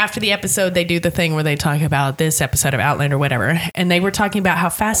 after the episode, they do the thing where they talk about this episode of Outlander or whatever. And they were talking about how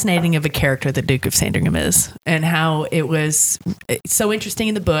fascinating of a character the Duke of Sandringham is and how it was so interesting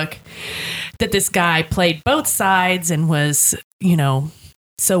in the book that this guy played both sides and was,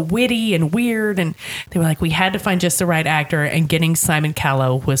 so witty and weird. And they were like, we had to find just the right actor. And getting Simon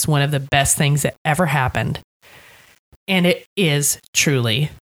Callow was one of the best things that ever happened. And it is truly,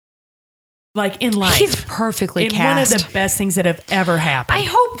 like, in life. He's perfectly One of cast. the best things that have ever happened. I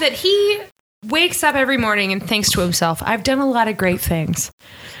hope that he wakes up every morning and thinks to himself, I've done a lot of great things.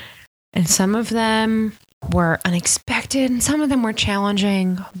 And some of them were unexpected and some of them were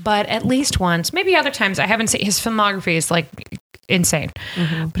challenging, but at least once, maybe other times, I haven't seen his filmography is like insane,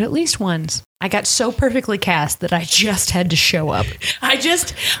 but at least once I got so perfectly cast that I just had to show up. I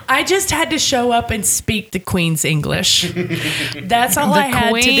just had to show up and speak the Queen's English. That's all I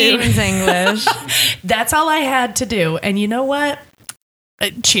had to do. Queen's English. That's all I had to do. And you know what?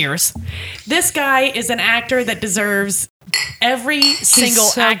 Cheers. This guy is an actor that deserves every single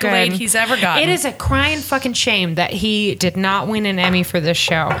so accolade good. he's ever gotten. It is a crying fucking shame that he did not win an Emmy for this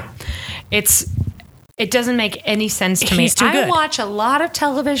show. It doesn't make any sense to me. He's too I good. watch a lot of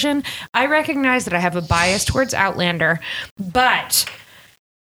television. I recognize that I have a bias towards Outlander, but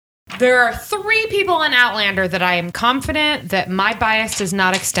there are 3 people in Outlander that I am confident that my bias does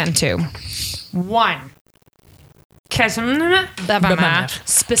not extend to. 1. Kazum Bamama,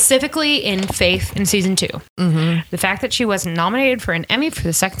 specifically in Faith in season 2. The fact that she wasn't nominated for an Emmy for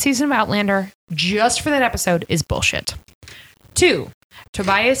the second season of Outlander just for that episode is bullshit. 2,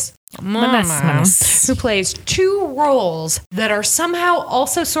 Tobias Menzies, who plays 2 roles that are somehow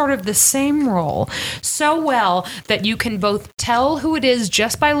also sort of the same role so well that you can both tell who it is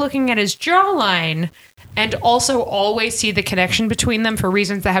just by looking at his jawline and also always see the connection between them for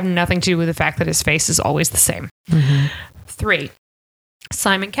reasons that have nothing to do with the fact that his face is always the same. 3,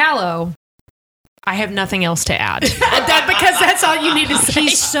 Simon Callow. I have nothing else to add. because that's all you need to say.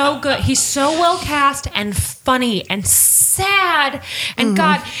 He's so good. He's so well cast and funny and sad. And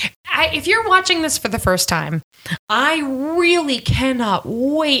God, if you're watching this for the first time, I really cannot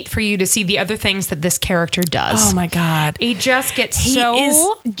wait for you to see the other things that this character does. Oh my God. He just gets He so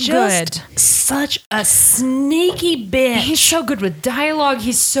is just good. such a sneaky bitch. He's so good with dialogue.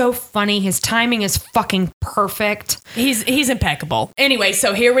 He's so funny. His timing is fucking perfect. He's impeccable. Anyway,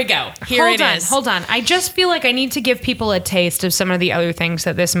 so here we go. Hold on. I just feel like I need to give people a taste of some of the other things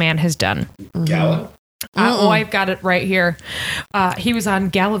that this man has done. Gowan? I've got it right here. He was on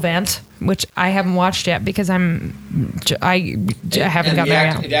Gallivant, which I haven't watched yet because I haven't got there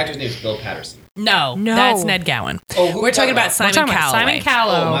yet. The actor's name is Bill Patterson. No, No. that's Ned Gowan. Oh, who We're talking about Simon Calloway. Simon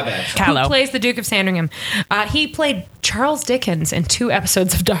Callow, Oh, my bad. Callow. who plays the Duke of Sandringham. He played Charles Dickens in 2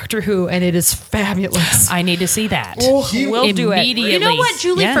 episodes of Doctor Who, and it is fabulous. I need to see that. We'll do it. Immediately. You know what,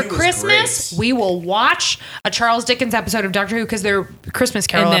 Julie? Yeah. For He was Christmas, great. we will watch a Charles Dickens episode of Doctor Who because they're Christmas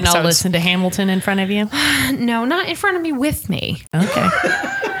Carol And then episodes. I'll listen to Hamilton in front of you. No, not in front of me, with me. Okay.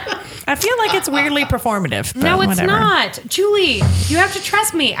 I feel like it's weirdly performative. but No, it's whatever. not. Julie, you have to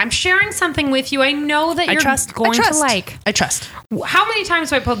trust me. I'm sharing something with you I know that I you're trust. going I trust. to like. I trust. How many times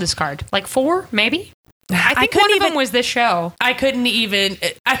have I pulled this card? Like 4, maybe? I think couldn't one of them even- was this show, I couldn't even.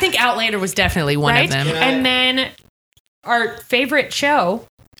 I think Outlander was definitely one right? of them. And then our favorite show.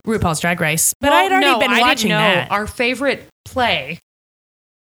 RuPaul's Drag Race. But Well, I'd already no, been I watching didn't know. that. Our favorite play,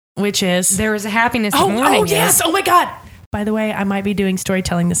 Which is. There Is a Happiness Oh, Morning. oh, yes. Oh, my God. By the way, I might be doing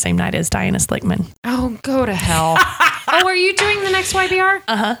storytelling the same night as Diana Slickman. Oh, go to hell. Oh, are you doing the next YBR?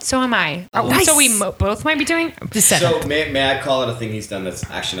 Uh-huh. So am I. Oh, Nice. So we both might be doing? The seventh. So may I call it a thing he's done that's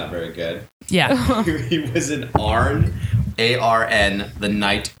actually not very good? Yeah. He was in Arn, A-R-N, the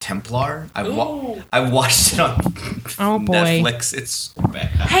Knight Templar. I've watched it on Oh, boy. Netflix. It's so bad.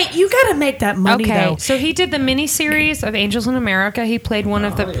 Hey, you got to make that money, Okay, though. so he did the miniseries of Angels in America. He played one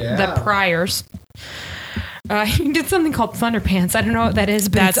of the priors. He did something called Thunderpants. I don't know what that is,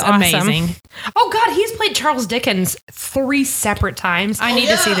 but That's it's awesome. amazing. Oh God, he's played Charles Dickens 3 separate times. I need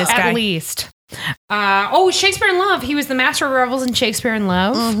to see this guy. At least. Shakespeare in Love. He was the Master of Revels in Shakespeare in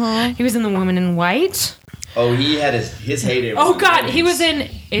Love. Mm-hmm. He was in The Woman in White. Oh, he had his heyday. Oh God, he was in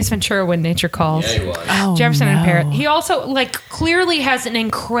Ace Ventura: When Nature Calls. Yeah, he was. Oh, Jefferson and no. Parrot. He also clearly has an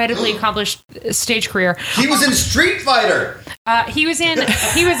incredibly accomplished stage career. He was in Street Fighter. He was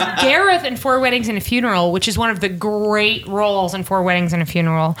Gareth in 4 Weddings and a Funeral, which is one of the great roles in 4 Weddings and a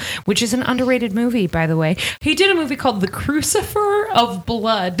Funeral, which is an underrated movie, by the way. He did a movie called The Crucifer of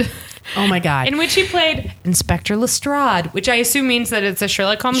Blood, Oh, my God. in which he played Inspector Lestrade, which I assume means that it's a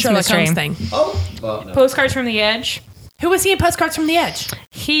Sherlock Holmes Sherlock mystery. Holmes thing. Oh, well, no. Postcards from the Edge. Who was he in Postcards from the Edge?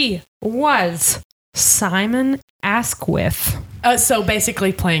 He was Simon Asquith. So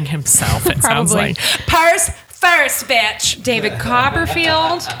basically playing himself, it sounds Probably. like. Purse first, bitch. David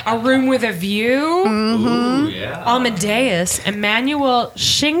Copperfield, A Room with a View, Ooh, yeah. Amadeus, Emmanuel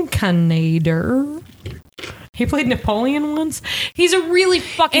Schinkanader. He played Napoleon once. He's a really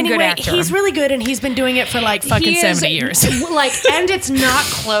fucking good actor. He's really good, and he's been doing it for like fucking 70 years. And it's not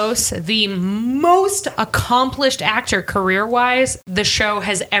close. The most accomplished actor career-wise the show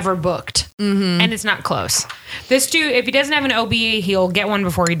has ever booked. And it's not close. This dude, if he doesn't have an OBE, he'll get one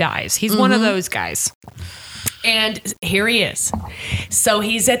before he dies. He's one of those guys. And here he is. So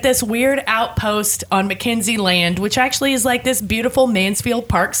he's at this weird outpost on Mackenzie Land, which actually is like this beautiful Mansfield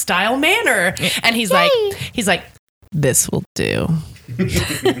Park style manor. And he's like, this will do.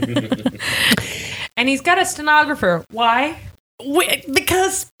 And he's got a stenographer. Why?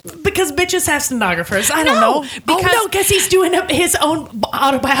 Because bitches have stenographers. I don't know. Because he's doing his own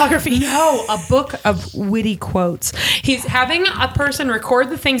autobiography. No, a book of witty quotes. He's having a person record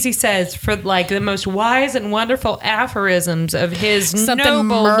the things he says for like the most wise and wonderful aphorisms of his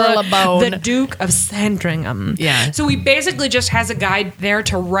noble the Duke of Sandringham. Yeah. So he basically just has a guy there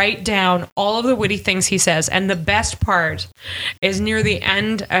to write down all of the witty things he says. And the best part is near the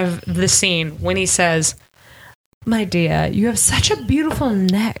end of the scene when he says, "My dear, you have such a beautiful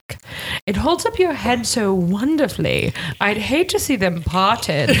neck. It holds up your head so wonderfully. I'd hate to see them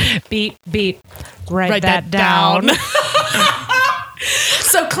parted." Beep, beep. Write that down.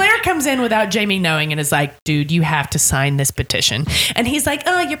 So Claire comes in without Jamie knowing and is like, dude, you have to sign this petition. And he's like,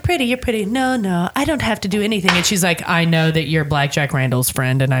 oh, you're pretty. No, I don't have to do anything. And she's like, I know that you're Blackjack Randall's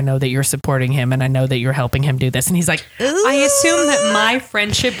friend, and I know that you're supporting him, and I know that you're helping him do this. And he's like, ooh. I assume that my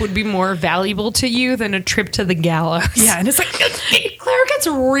friendship would be more valuable to you than a trip to the gallows. Yeah, and it's like, Claire gets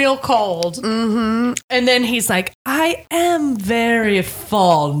real cold. Mm-hmm. And then he's like, I am very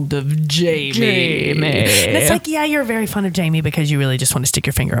fond of Jamie. And it's like, yeah, you're very fond of Jamie because you really just want to stick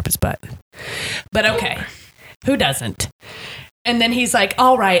your finger up his butt. But okay, who doesn't? And then he's like,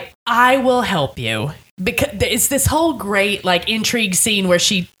 all right, I will help you. Because it's this whole great like intrigue scene where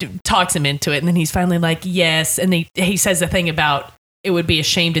she talks him into it. And then he's finally like, yes. And he says the thing about it would be a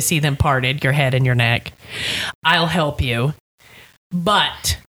shame to see them parted, your head and your neck. I'll help you.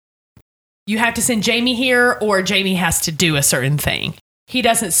 But you have to send Jamie here, or Jamie has to do a certain thing. He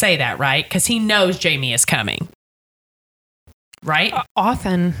doesn't say that, right? Because he knows Jamie is coming. Right?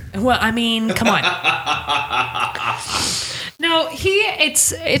 Often. Well, I mean, come on. No,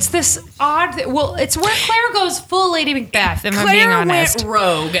 it's this odd. Well, it's where Claire goes full Lady Macbeth. If I'm being Claire honest, went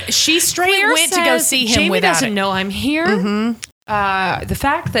rogue. She straight Claire went to go see him Jamie without doesn't it. know I'm here. The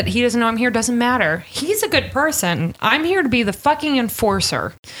fact that he doesn't know I'm here doesn't matter. He's a good person. I'm here to be the fucking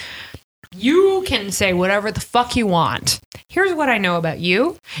enforcer. You can say whatever the fuck you want. Here's what I know about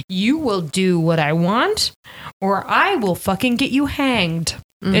you. You will do what I want, or I will fucking get you hanged.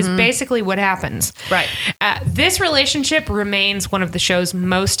 Is basically what happens. Right. This relationship remains one of the show's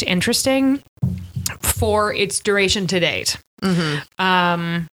most interesting for its duration to date.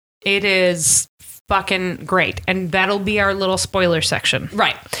 It is fucking great. And that'll be our little spoiler section.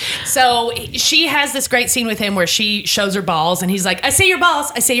 Right. So she has this great scene with him where she shows her balls and he's like, I see your balls.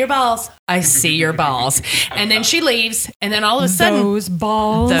 I see your balls. I see your balls. And then she leaves. And then all of a sudden, Those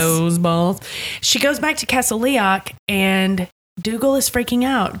balls. She goes back to Castle Leoch and Dougal is freaking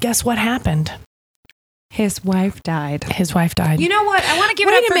out. Guess what happened? His wife died. His wife died. You know what? I want to give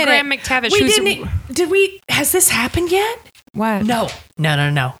it up for Graham McTavish. Has this happened yet? What? No.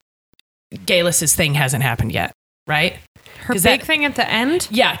 Gaelus's thing hasn't happened yet, right? Her big thing at the end?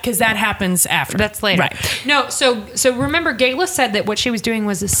 Yeah, because that happens after. That's later. Right. No, so remember, Gaelus said that what she was doing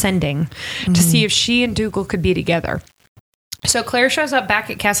was ascending to see if she and Dougal could be together. So Claire shows up back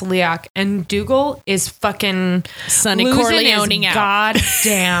at Castle Leoch, and Dougal is fucking Sonny losing Corleoning his out.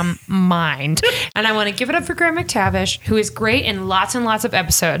 goddamn mind. And I want to give it up for Graham McTavish, who is great in lots and lots of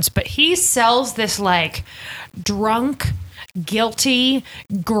episodes, but he sells this like drunk, guilty,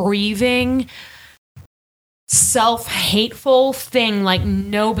 grieving, self-hateful thing like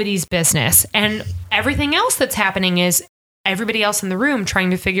nobody's business. And everything else that's happening is everybody else in the room trying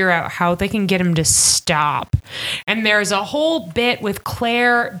to figure out how they can get him to stop. And there's a whole bit with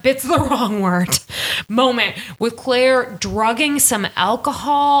Claire, bit's the wrong word, moment with Claire drugging some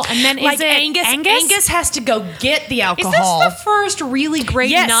alcohol. And then Like is it Angus has to go get the Is alcohol. this the first really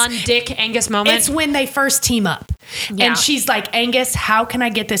great Yes. non-dick Angus moment? It's when they first team up. Yeah. And she's like, Angus, how can I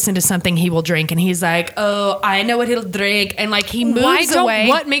get this into something he will drink? And he's like, oh, I know what he'll drink. And like he moves away.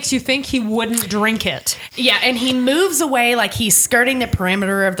 What makes you think he wouldn't drink it? Yeah, and he moves away like he's skirting the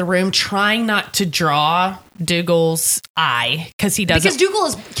perimeter of the room, trying not to draw Dougal's eye because he doesn't. Because Dougal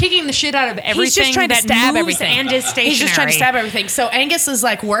is kicking the shit out of everything. He's just trying to that stab moves everything. and is stationary. He's just trying to stab everything. So Angus is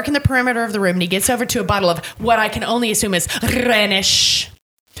like working the perimeter of the room and he gets over to a bottle of what I can only assume is Rhenish.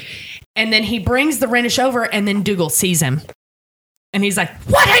 And then he brings the Rhenish over and then Dougal sees him. And he's like,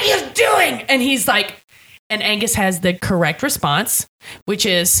 what are you doing? And he's like, And Angus has the correct response, which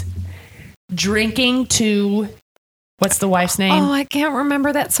is drinking to, what's the wife's name? Oh, I can't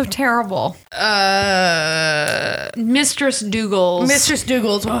remember. That's so terrible. Mistress Dougal's. Mistress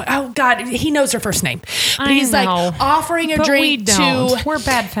Dougal's. Oh, God. He knows her first name. But I he's know. like offering a But drink we don't. to... We're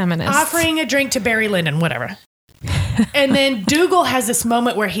bad feminists. Offering a drink to Barry Lyndon, whatever. And then Dougal has this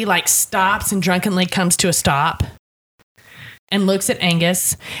moment where he like stops and drunkenly comes to a stop and looks at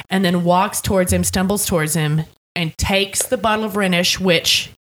Angus and then walks towards him, stumbles towards him, and takes the bottle of Rhenish,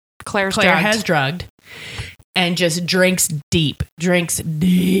 which Claire has drugged, and just drinks deep. And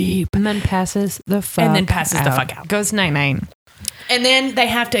then passes the fuck out. Goes night-night. And then they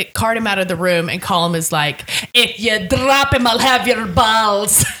have to cart him out of the room, and Colm is like, if you drop him, I'll have your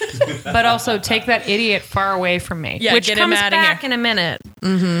balls. But also take that idiot far away from me. Yeah, which get him comes outta back here. in a minute.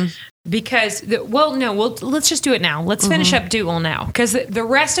 Mm-hmm. Because, let's just do it now. Let's finish up Dougal now. Because the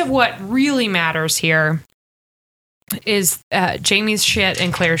rest of what really matters here is Jamie's shit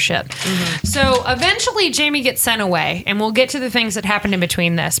and Claire's shit. Mm-hmm. So eventually Jamie gets sent away, and we'll get to the things that happened in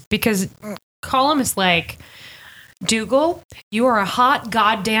between this, because Colm is like, Dougal, you are a hot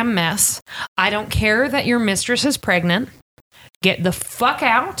goddamn mess. I don't care that your mistress is pregnant. Get the fuck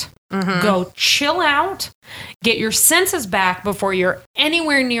out. Mm-hmm. Go chill out. Get your senses back before you're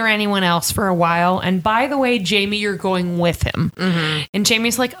anywhere near anyone else for a while. And by the way, Jamie, you're going with him. Mm-hmm. And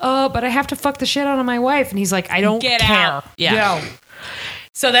Jamie's like, oh, but I have to fuck the shit out of my wife. And he's like, I don't care. Out. Yeah. Go.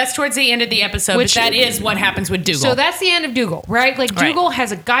 So that's towards the end of the episode, but that is what happens with Dougal. So that's the end of Dougal, right? Like, Dougal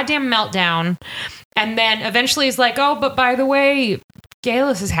has a goddamn meltdown. And then eventually he's like, oh, but by the way,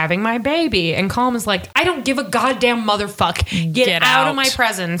 Galus is having my baby. And Colm is like, I don't give a goddamn motherfuck. Get out of my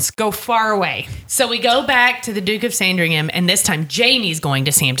presence. Go far away. So we go back to the Duke of Sandringham, and this time Jamie's going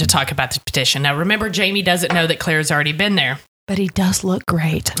to see him to talk about the petition. Now, remember, Jamie doesn't know that Claire's already been there. But he does look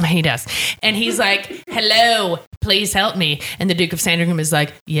great. He does. And he's like, hello, please help me. And the Duke of Sandringham is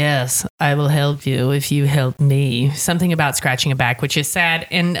like, yes, I will help you if you help me. Something about scratching a back, which is sad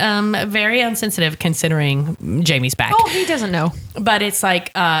and very unsensitive considering Jamie's back. Oh, he doesn't know. But it's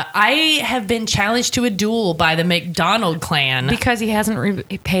like, I have been challenged to a duel by the McDonald clan. Because he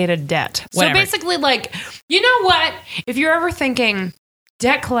hasn't paid a debt. Whatever. So basically, like, you know what? If you're ever thinking...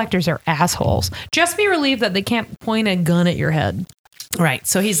 debt collectors are assholes, just be relieved that they can't point a gun at your head. Right.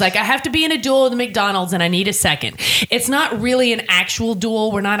 So he's like, I have to be in a duel with the McDonald's and I need a second. It's not really an actual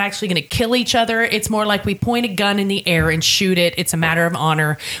duel. We're not actually going to kill each other. It's more like we point a gun in the air and shoot it. It's a matter of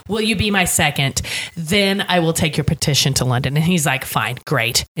honor. Will you be my second? Then I will take your petition to London. And he's like, fine,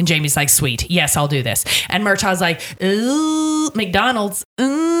 great. And Jamie's like, sweet. Yes, I'll do this. And Murtaugh's like, ooh, McDonald's.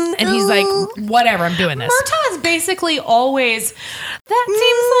 And he's like, whatever, I'm doing this. Murtaugh is basically always, that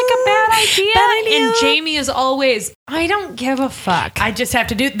seems like a bad idea. And Jamie is always, I don't give a fuck. I just have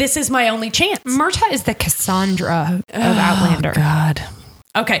to do, this is my only chance. Murtagh is the Cassandra of Outlander. God.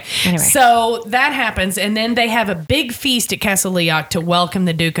 Okay. Anyway. So that happens. And then they have a big feast at Castle Leoch to welcome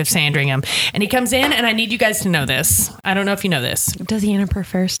the Duke of Sandringham. And he comes in, and I need you guys to know this. I don't know if you know this. Does he enter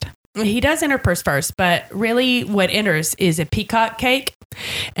first? He does enter purse first, but really what enters is a peacock cake.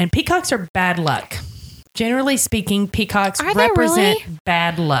 And peacocks are bad luck. Generally speaking, peacocks represent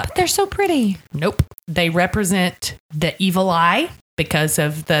bad luck. But they're so pretty. Nope. They represent the evil eye because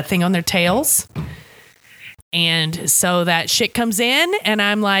of the thing on their tails. And so that shit comes in, and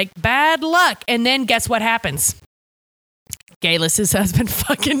I'm like, bad luck. And then guess what happens? Galus' husband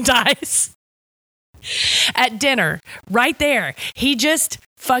fucking dies. At dinner, right there. He just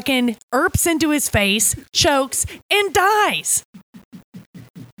fucking erps into his face, chokes, and dies.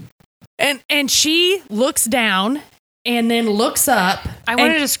 And she looks down and then looks up. I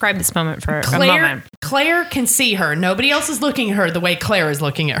want to describe this moment for a moment. Claire can see her. Nobody else is looking at her the way Claire is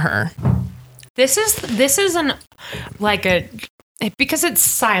looking at her. This is an like a because it's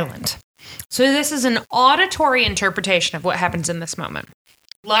silent. So this is an auditory interpretation of what happens in this moment.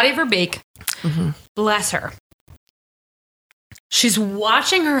 Lottie Verbeek, bless her. She's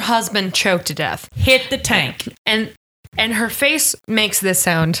watching her husband choke to death, hit the tank, and her face makes this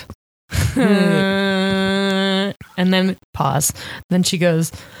sound. And then pause. Then she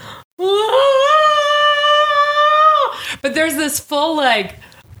goes, but there's this full like,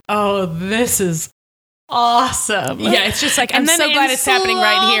 oh, this is awesome. Yeah, it's just like, I'm so glad it's happening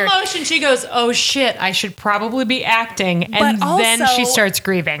right here. Motion, she goes, oh shit, I should probably be acting. And then she starts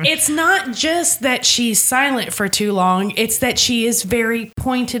grieving. It's not just that she's silent for too long. It's that she is very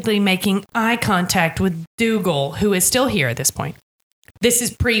pointedly making eye contact with Dougal, who is still here at this point. This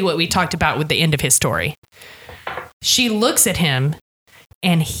is pre what we talked about with the end of his story. She looks at him,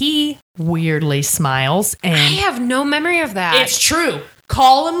 and he weirdly smiles. And I have no memory of that. It's true.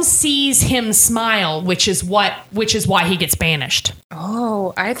 Colum sees him smile, which is why he gets banished.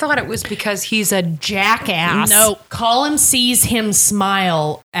 Oh, I thought it was because he's a jackass. No, Colum sees him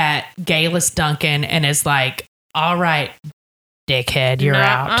smile at Galus Duncan and is like, all right, dickhead, you're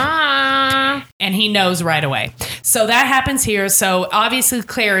out. And he knows right away. So that happens here. So obviously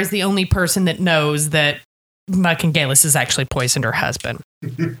Claire is the only person that knows that fucking Galus has actually poisoned her husband.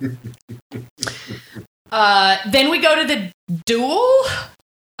 Then we go to the duel.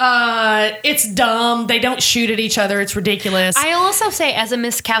 It's dumb. They don't shoot at each other. It's ridiculous. I also say, as a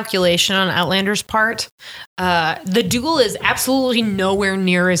miscalculation on Outlander's part, the duel is absolutely nowhere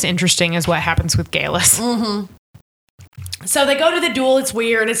near as interesting as what happens with Galus. Mm-hmm. So they go to the duel. It's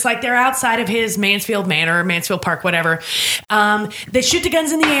weird. It's like they're outside of his Mansfield Manor, Mansfield Park, whatever. They shoot the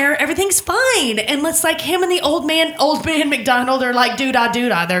guns in the air. Everything's fine. And it's like him and the old man McDonald are like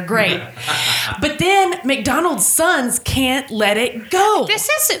doo-dah. They're great. But then McDonald's sons can't let it go.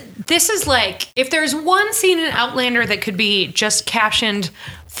 This is like, if there's one scene in Outlander that could be just captioned,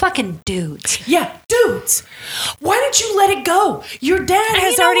 fucking dudes. Yeah, dudes. Why didn't you let it go? Your dad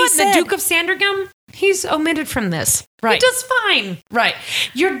has already said. The Duke of Sandringham, he's omitted from this. Right. He does fine. Right.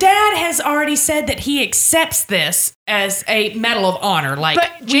 Your dad has already said that he accepts this as a Medal of Honor. Like,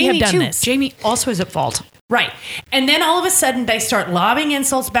 but we have Jamie done too. this. Jamie also is at fault. Right. And then all of a sudden they start lobbing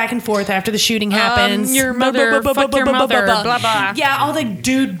insults back and forth after the shooting happens. Your mother, fuck your mother, blah, blah. Yeah, all the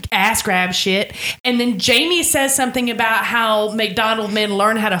dude ass grab shit. And then Jamie says something about how McDonald men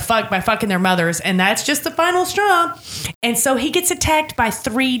learn how to fuck by fucking their mothers. And that's just the final straw. And so he gets attacked by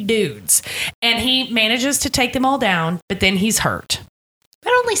 3 dudes. And he manages to take them all down, but then he's hurt.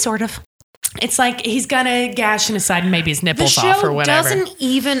 But only sort of. It's like he's got a gash in his side and maybe his nipples the show off or whatever. Doesn't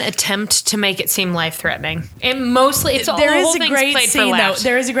even attempt to make it seem life-threatening. It's all there is whole a thing's great played for scene though. laughs.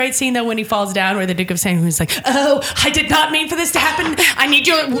 There is a great scene though when he falls down where the Duke of Sandringham is like, "Oh, I did not mean for this to happen. I need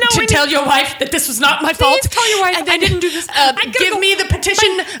you to tell your wife that this was not my fault. Please tell your wife And then, I didn't do this. Give me the petition."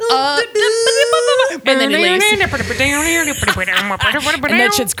 And then he leaves. And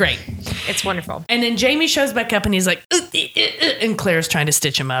that shit's great. It's wonderful. And then Jamie shows back up and he's like, and Claire's trying to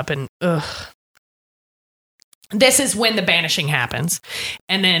stitch him up and This is when the banishing happens.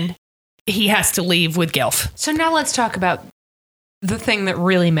 And then he has to leave with Gelf. So now let's talk about the thing that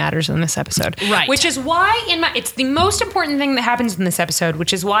really matters in this episode. Right. Which is why it's the most important thing that happens in this episode,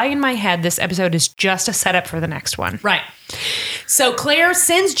 which is why in my head this episode is just a setup for the next one. Right. So Claire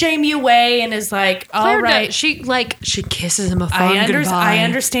sends Jamie away and is like, all right. She kisses him a fond goodbye. I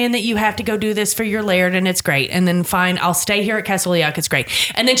understand that you have to go do this for your laird and it's great. And then fine, I'll stay here at Castle Leoc. It's great.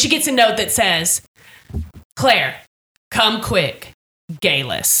 And then she gets a note that says, Claire, come quick,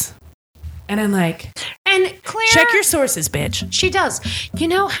 Galus. And I'm like, and Claire, check your sources, bitch. She does. You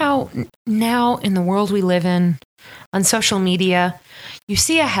know how now in the world we live in, on social media, you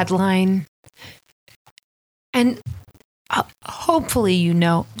see a headline and hopefully you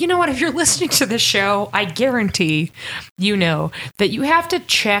know what, if you're listening to this show, I guarantee you know that you have to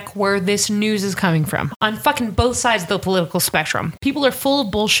check where this news is coming from on fucking both sides of the political spectrum. People are full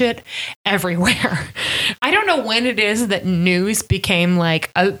of bullshit everywhere. I don't know when it is that news became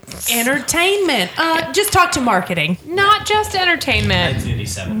like a entertainment. Just talk to marketing. Not just entertainment.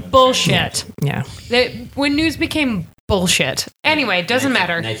 1987. Bullshit. Yeah. When news became bullshit. Anyway, doesn't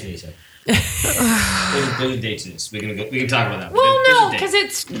matter. 1987. There's a date to this. We can talk about that. Well, no, because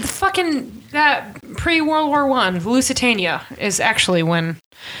it's fucking pre-World War I. Lusitania is actually when.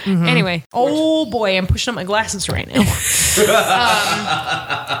 Mm-hmm. Anyway, oh boy, I'm pushing up my glasses right now.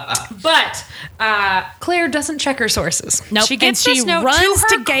 But Claire doesn't check her sources. Nope. She gets and she this note runs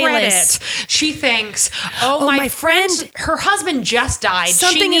to her to Galus. credit. She thinks, "Oh, my friend, her husband just died.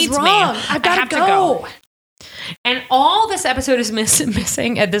 Something she is needs wrong. Me. I've got have to go." And all this episode is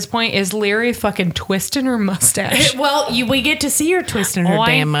missing at this point is Leary fucking twisting her mustache. Well, we get to see her twisting her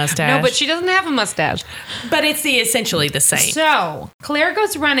damn mustache. No, but she doesn't have a mustache. But it's essentially the same. So Claire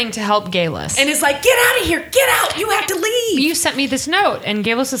goes running to help Galus. And is like, get out of here. Get out. You have to leave. You sent me this note. And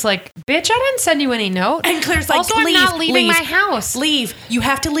Galus is like, bitch, I didn't send you any note. And Claire's like, also, leave, I'm not leaving leave, my house. Leave. You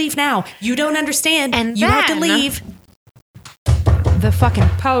have to leave now. You don't understand. And you have to then leave. The fucking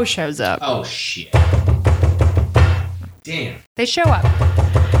Poe shows up. Oh, shit. Damn. They show up.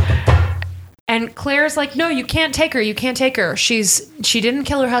 And Claire's like, no, you can't take her. You can't take her. She didn't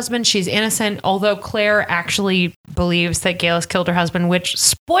kill her husband. She's innocent. Although Claire actually believes that Galus killed her husband, which,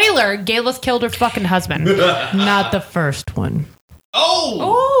 spoiler, Galus killed her fucking husband. Not the first one.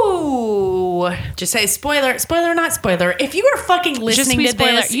 Oh! Just say spoiler, not spoiler. If you are fucking listening to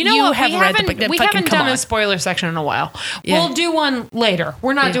this, you know what? have read the book. We haven't done a spoiler section in a while. Yeah. We'll do one later.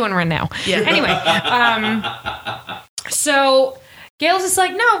 We're not doing one now. Yeah. Anyway, so Gale's just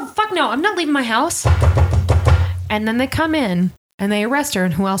like, no, fuck no, I'm not leaving my house. And then they come in and they arrest her.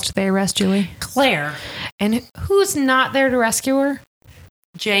 And who else do they arrest, Julie? Claire. And who's not there to rescue her?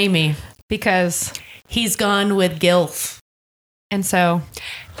 Jamie. Because he's gone with Gilf. And so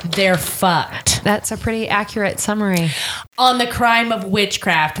they're fucked. That's a pretty accurate summary. On the crime of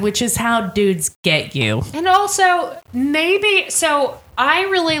witchcraft, which is how dudes get you. And also, I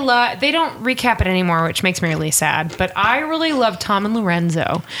really love, they don't recap it anymore, which makes me really sad, but I really love Tom and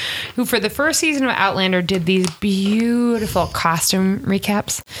Lorenzo, who for the first season of Outlander did these beautiful costume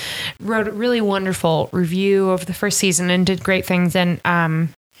recaps, wrote a really wonderful review of the first season and did great things. And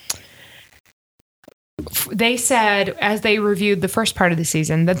they said, as they reviewed the first part of the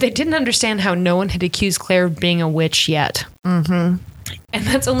season, that they didn't understand how no one had accused Claire of being a witch yet. Mm-hmm. And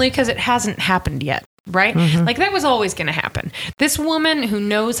that's only because it hasn't happened yet, right? Mm-hmm. Like, that was always going to happen. This woman who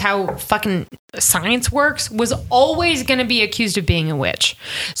knows how fucking science works was always going to be accused of being a witch.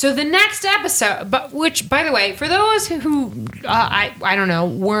 So the next episode, which, by the way, for those who I don't know,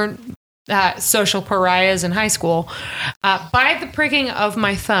 weren't social pariahs in high school, by the pricking of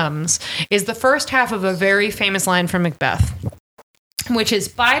my thumbs is the first half of a very famous line from Macbeth, which is,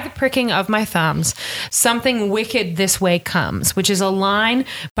 by the pricking of my thumbs, something wicked this way comes, which is a line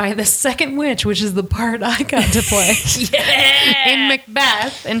by the second witch, which is the part I got to play in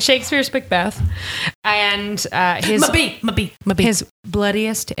Macbeth, in Shakespeare's Macbeth. And his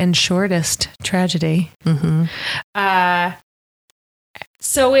bloodiest and shortest tragedy. Mm-hmm.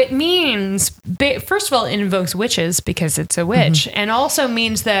 So it means, first of all, it invokes witches because it's a witch, and also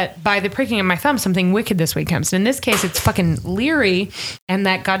means that by the pricking of my thumb, something wicked this way comes. And in this case, it's fucking Leary and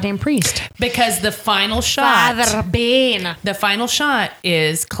that goddamn priest. Because the final shot, Father Bean. The final shot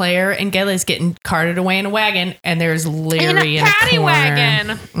is Claire and Gillis getting carted away in a wagon, and there's Leary in a paddy corner.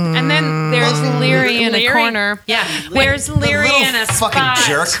 wagon. And then there's Leary in a corner. Yeah. There's Leary in a spot.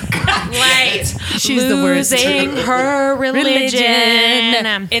 Fucking jerk. Like, She's the worst. Losing her religion.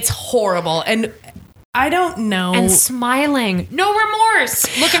 It's horrible. And I don't know. And smiling. No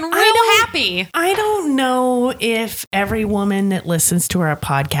remorse. Looking real happy. I don't know if every woman that listens to our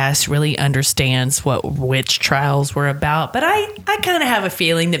podcast really understands what witch trials were about, but I kind of have a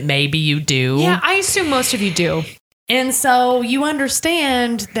feeling that maybe you do. Yeah, I assume most of you do. And so you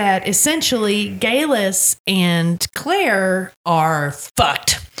understand that essentially Gillis and Claire are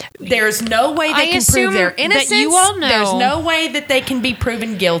fucked. There's no way they can prove their innocence. That you all know. There's no way that they can be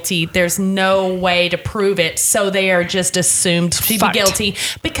proven guilty. There's no way to prove it. So they are just assumed to be guilty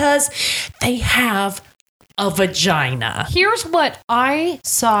because they have a vagina. Here's what I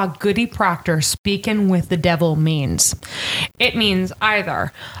saw Goody Proctor speaking with the devil means. It means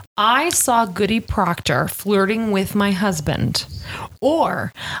either I saw Goody Proctor flirting with my husband,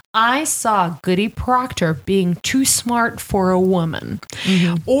 or I saw Goody Proctor being too smart for a woman,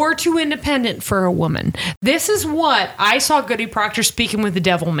 or too independent for a woman. This is what I saw Goody Proctor speaking with the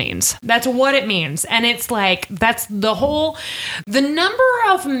devil means. That's what it means. And it's like, that's the number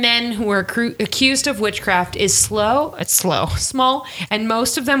of men who are accused of witchcraft is small, and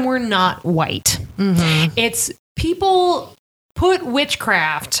most of them were not white. Mm-hmm. It's people put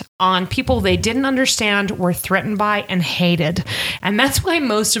witchcraft on people they didn't understand, were threatened by, and hated. And that's why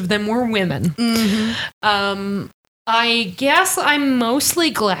most of them were women. Mm-hmm. I guess I'm mostly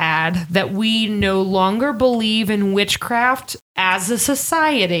glad that we no longer believe in witchcraft as a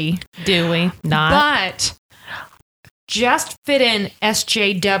society. Do we? Not. But just fit in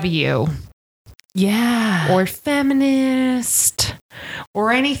SJW. Yeah. Or feminist.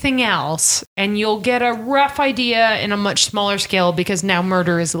 Or anything else, and you'll get a rough idea in a much smaller scale because now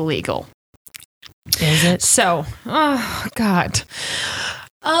murder is illegal. Is it? So, oh, God.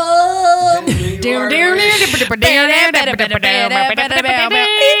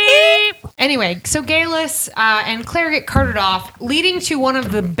 Anyway, so Gillis and Claire get carted off, leading to one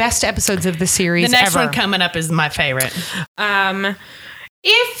of the best episodes of the series ever. The next one coming up is my favorite.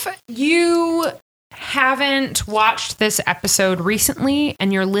 If you haven't watched this episode recently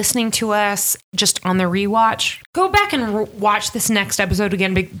and you're listening to us just on the rewatch, go back and watch this next episode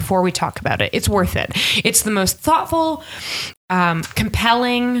again before we talk about it. It's worth it. It's the most thoughtful,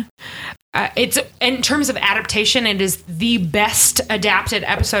 compelling. It's in terms of adaptation, it is the best adapted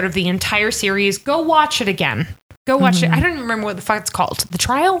episode of the entire series. Go watch it again. Go watch it. I don't remember what the fuck it's called. The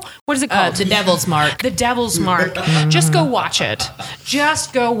Trial? What is it called? The Devil's Mark. The Devil's Mark. Just go watch it.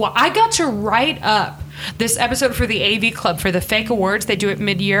 Just go I got to write up this episode for the AV Club for the fake awards. They do it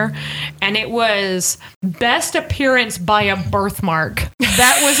mid-year. And it was best appearance by a birthmark.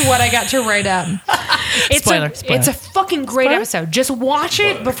 That was what I got to write up. Spoiler. It's a fucking great episode. Just watch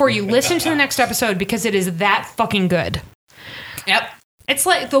it before you listen to the next episode because it is that fucking good. Rock. Yep. It's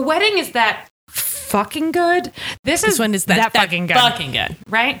like the wedding is that fucking good. This one is that fucking good. Fucking good.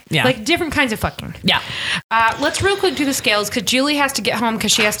 Right? Yeah. Like different kinds of fucking. Yeah. Let's real quick do the scales because Julie has to get home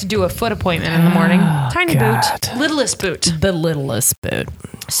because she has to do a foot appointment in the morning. Tiny God. boot. Littlest boot. The littlest boot.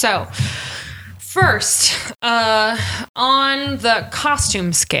 So, first, on the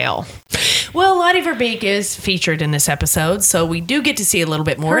costume scale. Well, Lottie Verbeek is featured in this episode, so we do get to see a little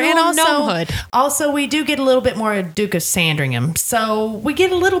bit more. Her And little gnome hood. also, we do get a little bit more of Duke of Sandringham, so we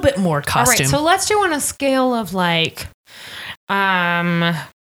get a little bit more All costume. right, so let's do on a scale of like,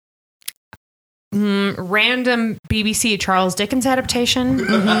 random BBC Charles Dickens adaptation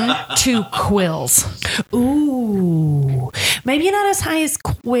to Quills. Ooh, maybe not as high as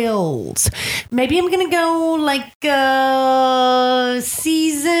Quills. Maybe I'm gonna go like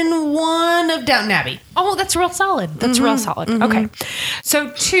season 1 of Downton Abbey. Oh, that's real solid. That's real solid. Okay.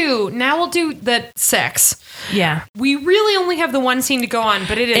 So 2, now we'll do the sex. Yeah, We really only have the one scene to go on,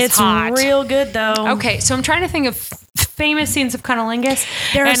 but it's it's hot. real good though. Okay, so I'm trying to think of famous scenes of Cunnilingus.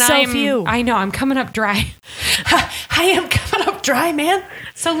 There are and so few. I know, I'm coming up dry. I am coming up dry, man.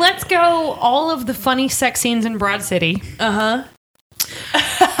 So let's go all of the funny sex scenes in Broad City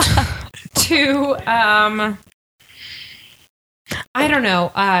to, I don't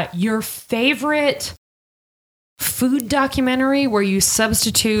know, your favorite food documentary where you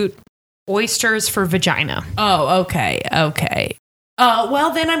substitute oysters for vagina. Oh, okay.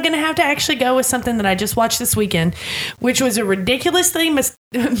 Well, then I'm going to have to actually go with something that I just watched this weekend, which was a ridiculously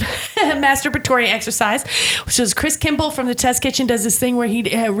masturbatory exercise, which was Chris Kimball from the Test Kitchen does this thing where he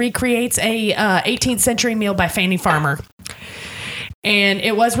recreates a 18th century meal by Fanny Farmer. And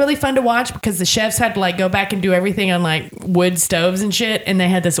it was really fun to watch because the chefs had to like go back and do everything on like wood stoves and shit. And they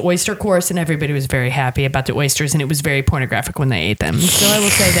had this oyster course and everybody was very happy about the oysters and it was very pornographic when they ate them. So I will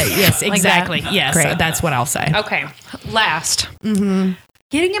say that, yes, Like exactly. that? Yes, Great. that's what I'll say. Okay, last.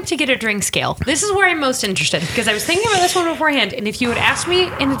 Getting up to get a drink scale. This is where I'm most interested because I was thinking about this one beforehand. And if you had asked me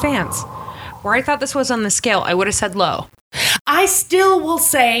in advance where I thought this was on the scale, I would have said low. I still will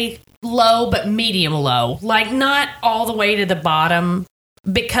say low, but medium low. Like not all the way to the bottom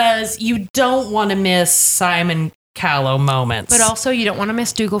because you don't want to miss Simon Callow moments. But also, you don't want to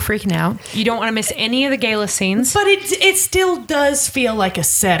miss Dougal freaking out. You don't want to miss any of the gala scenes. But it still does feel like a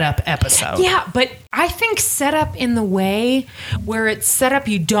setup episode. Yeah, but I think set up in the way where it's set up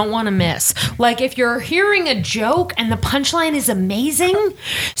you don't want to miss. Like if you're hearing a joke and the punchline is amazing,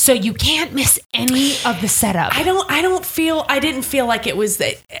 so you can't miss any of the setup. I didn't feel like it was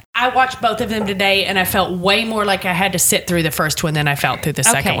I watched both of them today and I felt way more like I had to sit through the first one than I felt through the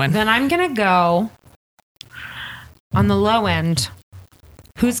second one. Then I'm going to go on the low end.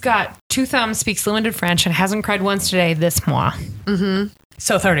 Who's got 2 thumbs, speaks limited French, and hasn't cried once today this mois?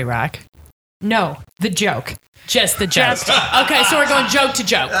 So 30 Rock. No, the joke. Just the joke. Okay, so we're going joke to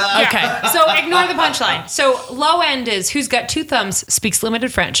joke. Okay. So ignore the punchline. So low end is who's got 2 thumbs, speaks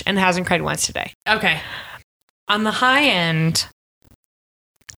limited French, and hasn't cried once today. Okay. On the high end,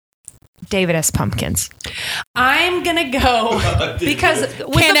 David S. Pumpkins. I'm going to go Because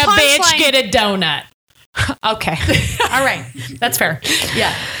with can the a bitch punchline- get a donut? Okay. All right. That's fair.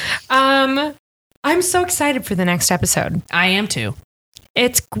 Yeah. I'm so excited for the next episode. I am too.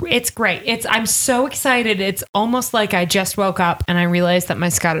 It's great. I'm so excited. It's almost like I just woke up and I realized that my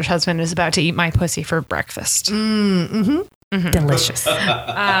Scottish husband is about to eat my pussy for breakfast. Delicious.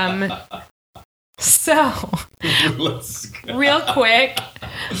 So, real quick,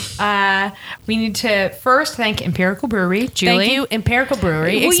 we need to first thank Empirical Brewery. Julie. Thank you, Empirical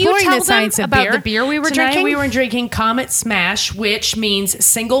Brewery. Will you Exploring tell the science them of about beer. the beer we were Tonight drinking? we were drinking Comet Smash, which means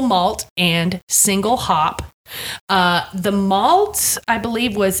single malt and single hop. The malt, I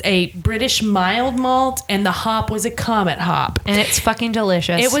believe, was a British mild malt, and the hop was a Comet hop. And it's fucking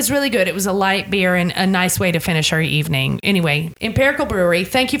delicious. It was really good. It was a light beer and a nice way to finish our evening. Anyway, Empirical Brewery,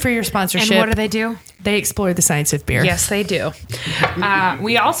 thank you for your sponsorship. And what do they do? They explore the science of beer. Yes, they do.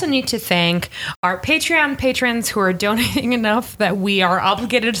 We also need to thank our Patreon patrons who are donating enough that we are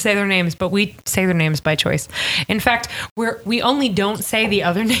obligated to say their names, but we say their names by choice. In fact, we only don't say the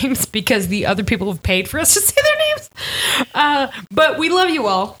other names because the other people have paid for us to say their names. But we love you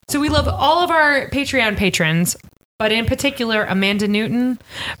all. So we love all of our Patreon patrons, but in particular, Amanda Newton,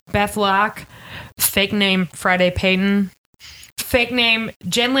 Beth Locke, fake name Friday Payton, fake name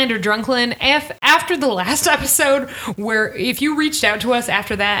Jen Lander Drunklin. After the last episode, where if you reached out to us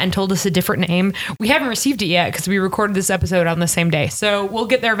after that and told us a different name, we haven't received it yet because we recorded this episode on the same day. So we'll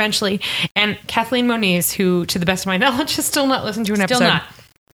get there eventually. And Kathleen Moniz, who, to the best of my knowledge, has still not listened to an episode. Still not.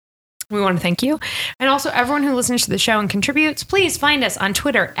 We want to thank you. And also everyone who listens to the show and contributes, please find us on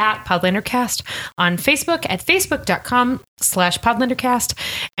Twitter at PodlanderCast, on Facebook at facebook.com/PodlanderCast.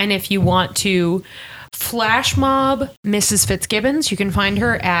 And if you want to flash mob Mrs. Fitzgibbons, you can find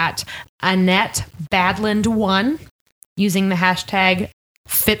her at Annette Badland1 using the hashtag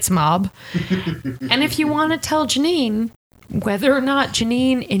FitzMob. And if you want to tell Janine whether or not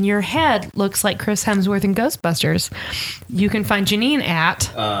Janine in your head looks like Chris Hemsworth in Ghostbusters, you can find Janine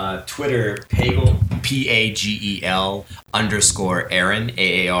at Twitter, Pagel, PAGEL _Aaron,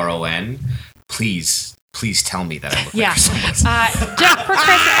 AARON. Please tell me that I look like someone. Just for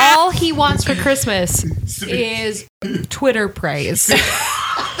Chris, all he wants for Christmas is Twitter praise.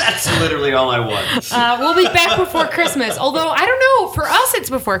 That's literally all I want. We'll be back before Christmas. Although, I don't know. For us, it's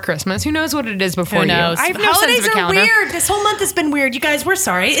before Christmas. Who knows what it is before Who knows? you? I have no Holidays sense of a are calendar. weird. This whole month has been weird. You guys, we're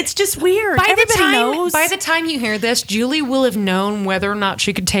sorry. It's just weird. Everybody knows. By the time you hear this, Julie will have known whether or not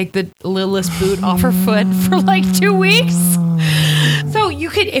she could take the Lilith boot off her foot for like 2 weeks. So you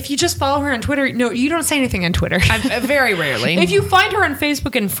could, if you just follow her on Twitter. No, you don't say anything on Twitter. Very rarely. If you find her on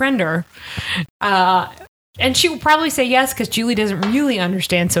Facebook and friend her, and she will probably say yes because Julie doesn't really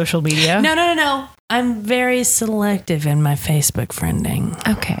understand social media. No. I'm very selective in my Facebook friending.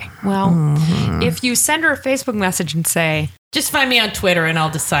 Okay. Well, if you send her a Facebook message and say, Just find me on Twitter and I'll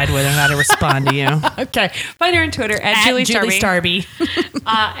decide whether or not to respond to you. okay, find her on Twitter at Julie Starby.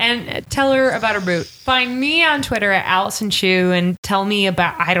 And tell her about her boot. Find me on Twitter at Allison Chu and tell me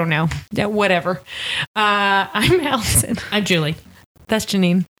about, I don't know, whatever. I'm Allison. I'm Julie. That's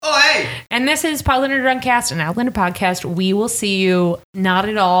Janine. Oh, hey! And this is Podlander Drunkcast, an Outlander podcast. We will see you not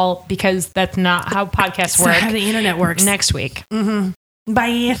at all because that's not how podcasts work. That's not how the internet works. Next week.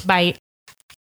 Bye. Bye.